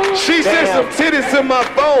 She sent some titties to my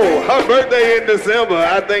phone. Her birthday in December.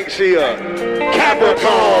 I think she a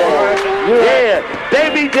Capricorn. Yeah, they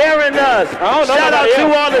be daring us. Shout out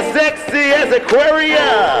to all the sexy as Aquaria.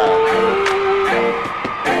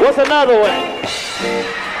 What's another one?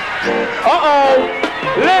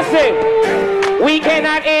 Listen, we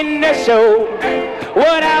cannot end the show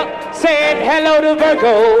without saying hello to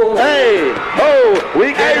Virgo.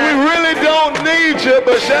 We really don't need you,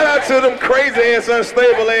 but shout out to them crazy ass,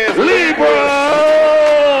 unstable ass Libra.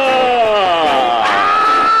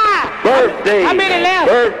 Birthday. How many left?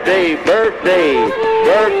 Birthday.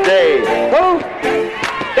 Oh,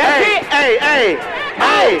 that's it. Hey.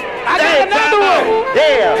 I got another one.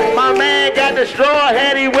 Yeah, my man got the straw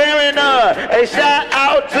hat, he wearing a shout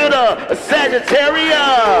out to the Sagittarius.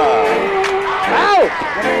 Oh,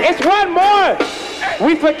 it's one more.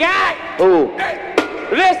 We forgot. Ooh.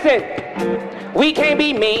 Listen, we can't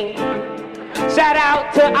be mean. Shout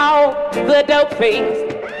out to all the dope fiends.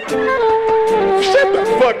 Shut the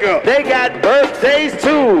fuck up. They got birthdays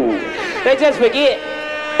too. They just forget.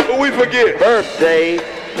 Who we forget? Birthday.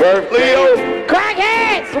 Leo.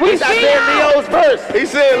 Crackheads! I said Leo's first. He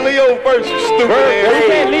said Leo first, you stupid ass. He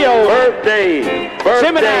said Leo. Birthday.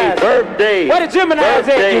 Geminis. Birthday. What the Geminis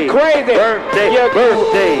at? You crazy.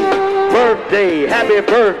 Birthday. Happy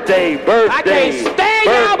birthday. I can't stand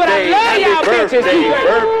y'all, but I love y'all bitches.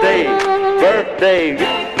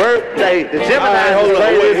 Birthday. The Geminis. Hold on,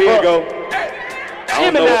 wait, here you go.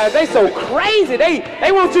 Geminis, they so crazy.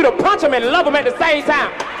 They want you to punch them and love them at the same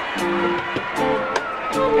time.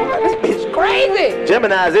 This bitch crazy.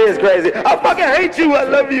 Geminis is crazy. I fucking hate you. I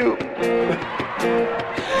love you.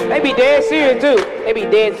 They be dead serious too. They be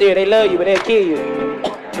dead serious. They love you, but they'll kill you.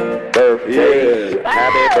 Birthday.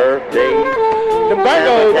 Happy birthday. The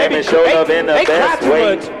Virgos, they cry too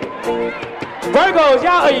much. Virgos,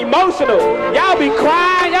 y'all are emotional. Y'all be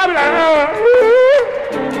crying. Y'all be like,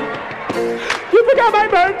 you forgot my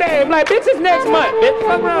birthday. I'm like, bitch, it's next month. Bitch,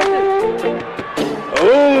 fuck around with this.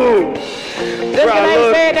 Ooh. Just because I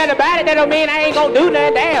ain't said nothing about it, that don't mean I ain't gonna do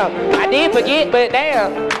nothing. Damn. I did forget, but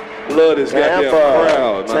damn. Love this goddamn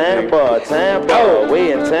crowd. Tampa. Oh.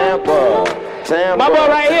 We in Tampa. My boy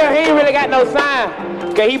right here, he ain't really got no sign.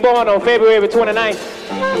 Cause he born on February 29th.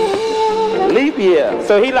 Leap year.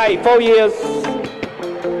 So he like 4 years.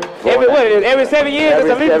 Every 7 years?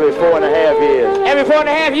 Every 4.5 years. Every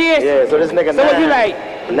 4.5 years? Yeah, so this nigga So what you like?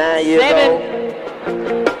 9 years 7? old.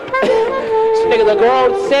 This nigga's a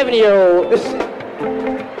grown 7-year-old.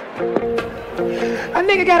 A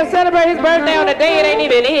nigga gotta celebrate his birthday on the day it ain't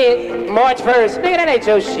even his. March 1st. Nigga, that ain't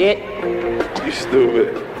your shit. You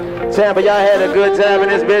stupid. Tampa, y'all had a good time in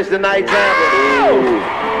this bitch tonight, Tampa. Ooh.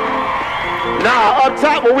 Nah, up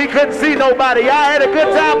top where we couldn't see nobody. Y'all had a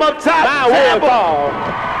good time up top. Mine would fall.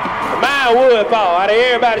 Mine would fall. Out of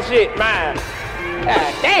everybody's shit, mine.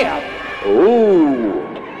 God damn. Ooh.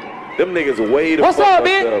 Them niggas way the What's fuck up,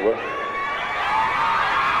 bitch? bro.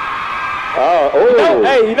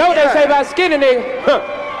 Hey, you know what they say about skinny nigga?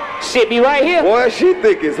 Huh. Shit be right here. Boy, she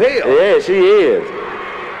thick as hell. Yeah, she is.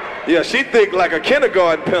 Yeah, she thick like a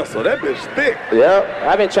kindergarten pencil. That bitch thick. Yep.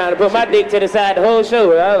 I've been trying to put my dick to the side the whole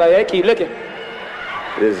show. I was like, hey, keep looking.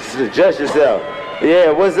 Adjust yourself.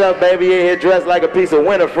 Yeah, what's up, baby? You in here dressed like a piece of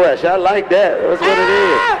winter fresh. I like that. That's what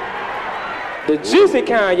it is. The juicy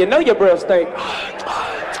kind. You know your breath stink.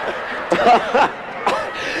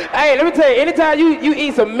 Hey, let me tell you, anytime you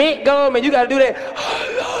eat some mint gum and you gotta do that,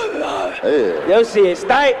 your shit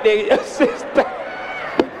stink, nigga. Your shit stink.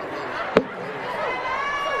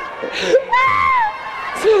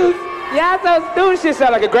 Y'all so stupid. Shit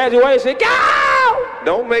sound like a graduation. Go!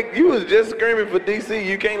 Don't make, you was just screaming for DC.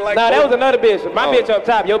 You can't like. Nah, that was another bitch. My bitch up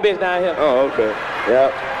top, your bitch down here. Oh, okay.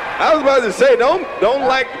 Yep. I was about to say, don't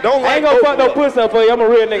like. I ain't gonna fuck no pussy up for you. I'm a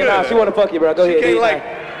real nigga now. She wanna fuck you, bro. Go ahead.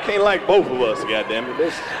 Can't like both of us,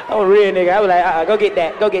 goddammit. I'm a real nigga. I was like, go get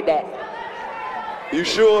that. Go get that. You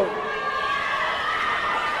sure?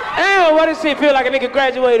 Damn, why this shit feel like a nigga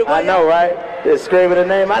graduated? I know, right? Just screaming the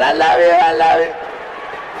name out. I love you. I love you.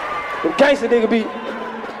 Them gangsta nigga beat.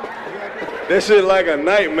 That shit like a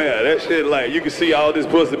nightmare. That shit like, you can see all this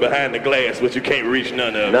pussy behind the glass, but you can't reach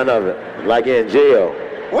none of it. None of it. Like in jail.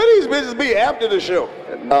 Where these bitches be after the show?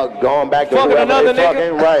 Going back to fucking whoever another they nigga?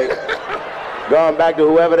 fucking, right. Going back to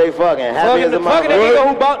whoever they fucking. Happy as a fucking the nigga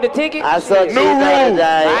who bought the ticket? I saw Chico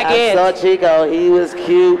today. I saw Chico. He was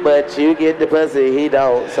cute, but you get the pussy. He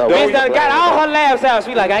don't. So bitch done got all her laughs out.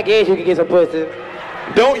 She like, I guess you can get some pussy.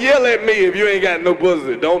 Don't yell at me if you ain't got no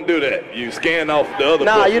pussy. Don't do that. You scan off the other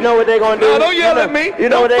Nah, pussy. you know what they gonna do? No, don't yell at me. You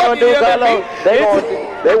know what they gonna do, Karlous?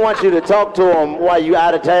 Karlous? They want you to talk to them while you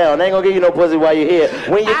out of town. They ain't gonna give you no pussy while you here.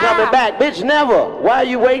 When you coming back, bitch, never. Why are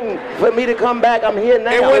you waiting for me to come back? I'm here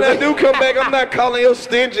now. And when I do come back, I'm not calling your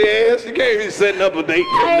stingy ass. You can't be setting up a date.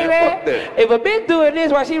 Hey, man, fuck that. if a bitch doing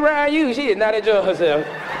this while she riding you, she is not enjoying herself.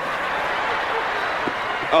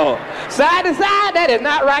 Oh. Side to side, that is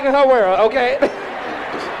not rocking her world, okay?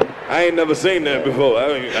 I ain't never seen that before.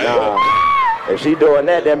 Nah. If she doing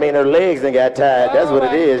that, that mean her legs done got tired. That's what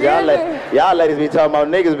it is. Y'all ladies be talking about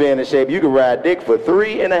niggas being in shape. You can ride dick for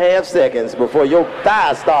 3.5 seconds before your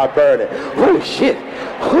thighs start burning. Whoo, shit.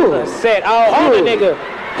 Whoo. Set all on the nigga.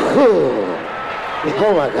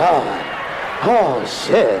 Oh my God. Oh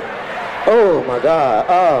shit. Oh my God.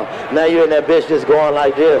 Oh, now you and that bitch just going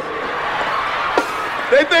like this.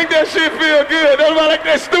 They think that shit feel good. Don't like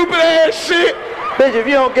that stupid ass shit. Bitch, if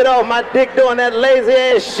you don't get off my dick doing that lazy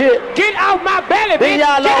ass shit. Get off my belly, bitch. Then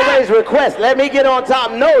y'all always request, let me get on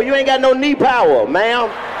top. No, you ain't got no knee power, ma'am.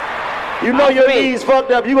 You know your knees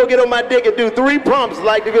fucked up. You gonna get on my dick and do 3 pumps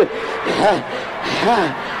like the good.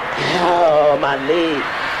 Oh, my knee.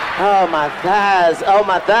 Oh, my thighs. Oh,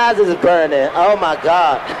 my thighs is burning. Oh, my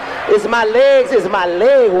God. It's my legs. It's my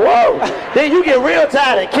leg. Whoa. Then you get real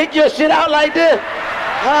tired and kick your shit out like this.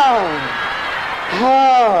 Oh.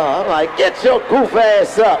 I'm like, get your goof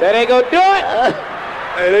ass up. That ain't gonna do it.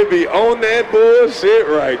 Hey, they be on that bullshit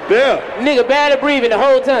right there. Nigga barely breathing the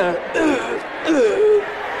whole time.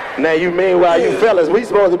 Now you meanwhile, you fellas, we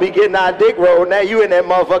supposed to be getting our dick rolled. Now you in that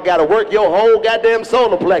motherfucker gotta work your whole goddamn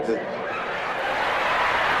solar plexus.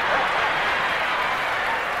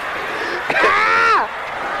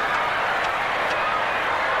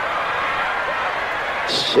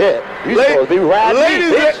 Shit, you supposed to be riding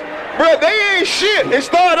ladies, me, bitch. Bro, they ain't shit. It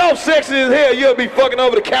started off sexy as hell. You'll be fucking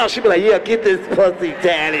over the couch. She be like, yeah, get this pussy,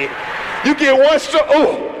 daddy. You get one stroke.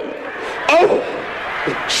 Oh,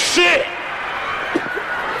 shit.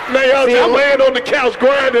 Now y'all just laying on the couch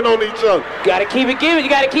grinding on each other. Gotta keep it giving. You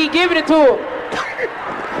gotta keep giving it to them.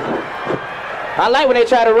 I like when they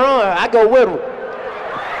try to run. I go with them.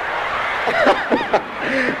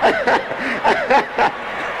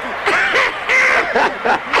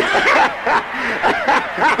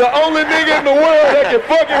 The only nigga in the world that can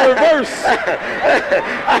fucking reverse.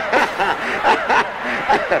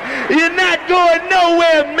 You're not going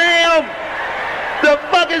nowhere, ma'am. The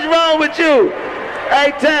fuck is wrong with you?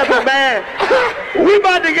 Hey, Tampa, man. We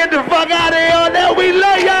about to get the fuck out of here now. We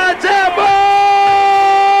love y'all, Tampa.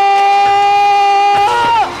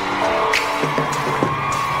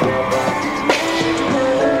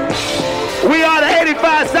 We are the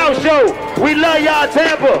 85 South Show. We love y'all,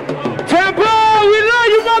 Tampa. Tampa, we love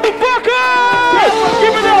you, motherfuckers!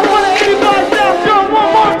 Give it up for the 85 South Show one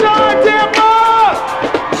more time, Tampa!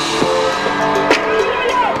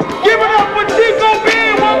 Give it up for Chico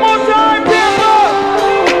one more time, Tampa!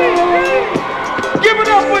 Give it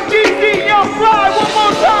up for DCYoungFly one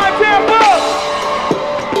more time, Tampa!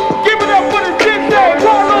 Give it up for the Karlous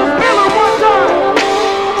one time!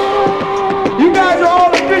 You guys are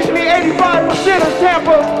all officially 85% of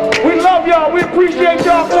Tampa. We love y'all. We appreciate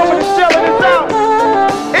y'all coming and selling us out.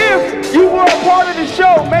 If you were a part of the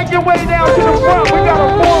show, make your way down to the front. We got a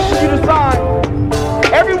form for you to sign.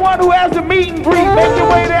 Everyone who has a meet and greet, make your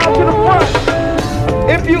way down to the front.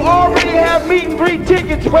 If you already have meet and greet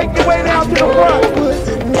tickets, make your way down to the front.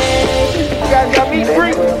 You guys got meet and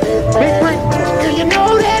greet? Meet and greet? You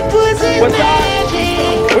know that pussy what time?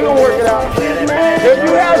 We're gonna work it out. If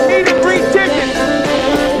you have meet and greet tickets,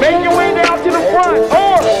 make your way down to the front.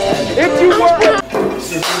 Or if you were...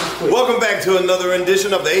 Welcome back to another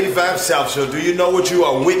rendition of the 85 South Show. Do you know what you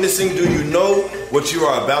are witnessing? Do you know what you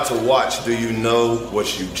are about to watch? Do you know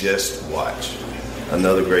what you just watched?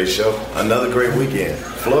 Another great show, another great weekend.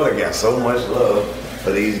 Florida got so much love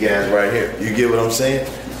for these guys right here. You get what I'm saying?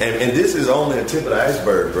 And this is only the tip of the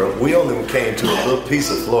iceberg, bro. We only came to a little piece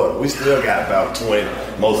of Florida. We still got about 20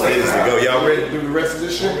 more cities to go. Y'all ready to do the rest of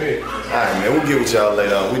this shit? All right, man, we'll get with y'all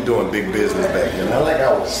later on. We're doing big business back here. Now, like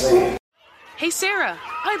I was saying. Hey Sarah,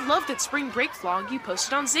 I love that spring break vlog you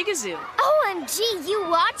posted on Zigazoo. OMG, you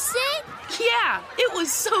watched it? Yeah, it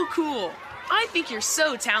was so cool. I think you're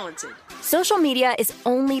so talented. Social media is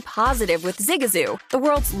only positive with Zigazoo, the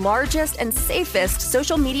world's largest and safest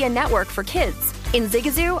social media network for kids. In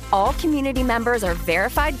Zigazoo, all community members are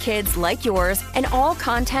verified kids like yours, and all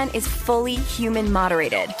content is fully human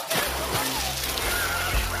moderated.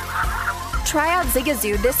 Try out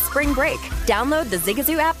Zigazoo this spring break. Download the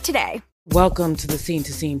Zigazoo app today. Welcome to the Scene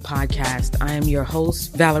to Scene podcast. I am your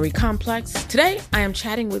host, Valerie Complex. Today, I am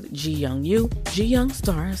chatting with DCYoungU. DCYoung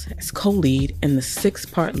stars as co-lead in the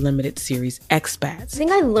 6-part limited series Expats. I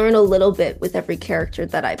think I learn a little bit with every character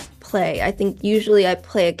that I play. I think usually I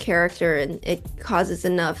play a character and it causes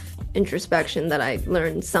enough introspection that I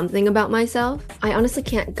learn something about myself. I honestly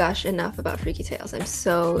can't gush enough about Freaky Tales. I'm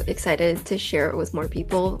so excited to share it with more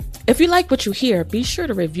people. If you like what you hear, be sure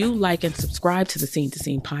to review, like, and subscribe to the Scene to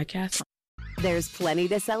Scene podcast. There's plenty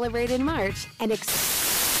to celebrate in March and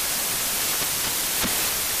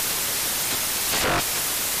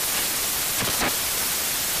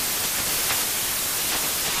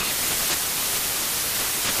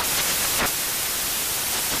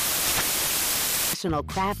National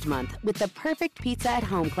Craft Month with the perfect pizza at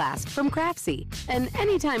home class from Craftsy. And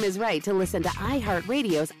anytime is right to listen to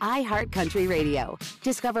iHeartRadio's iHeart Country Radio.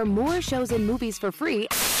 Discover more shows and movies for free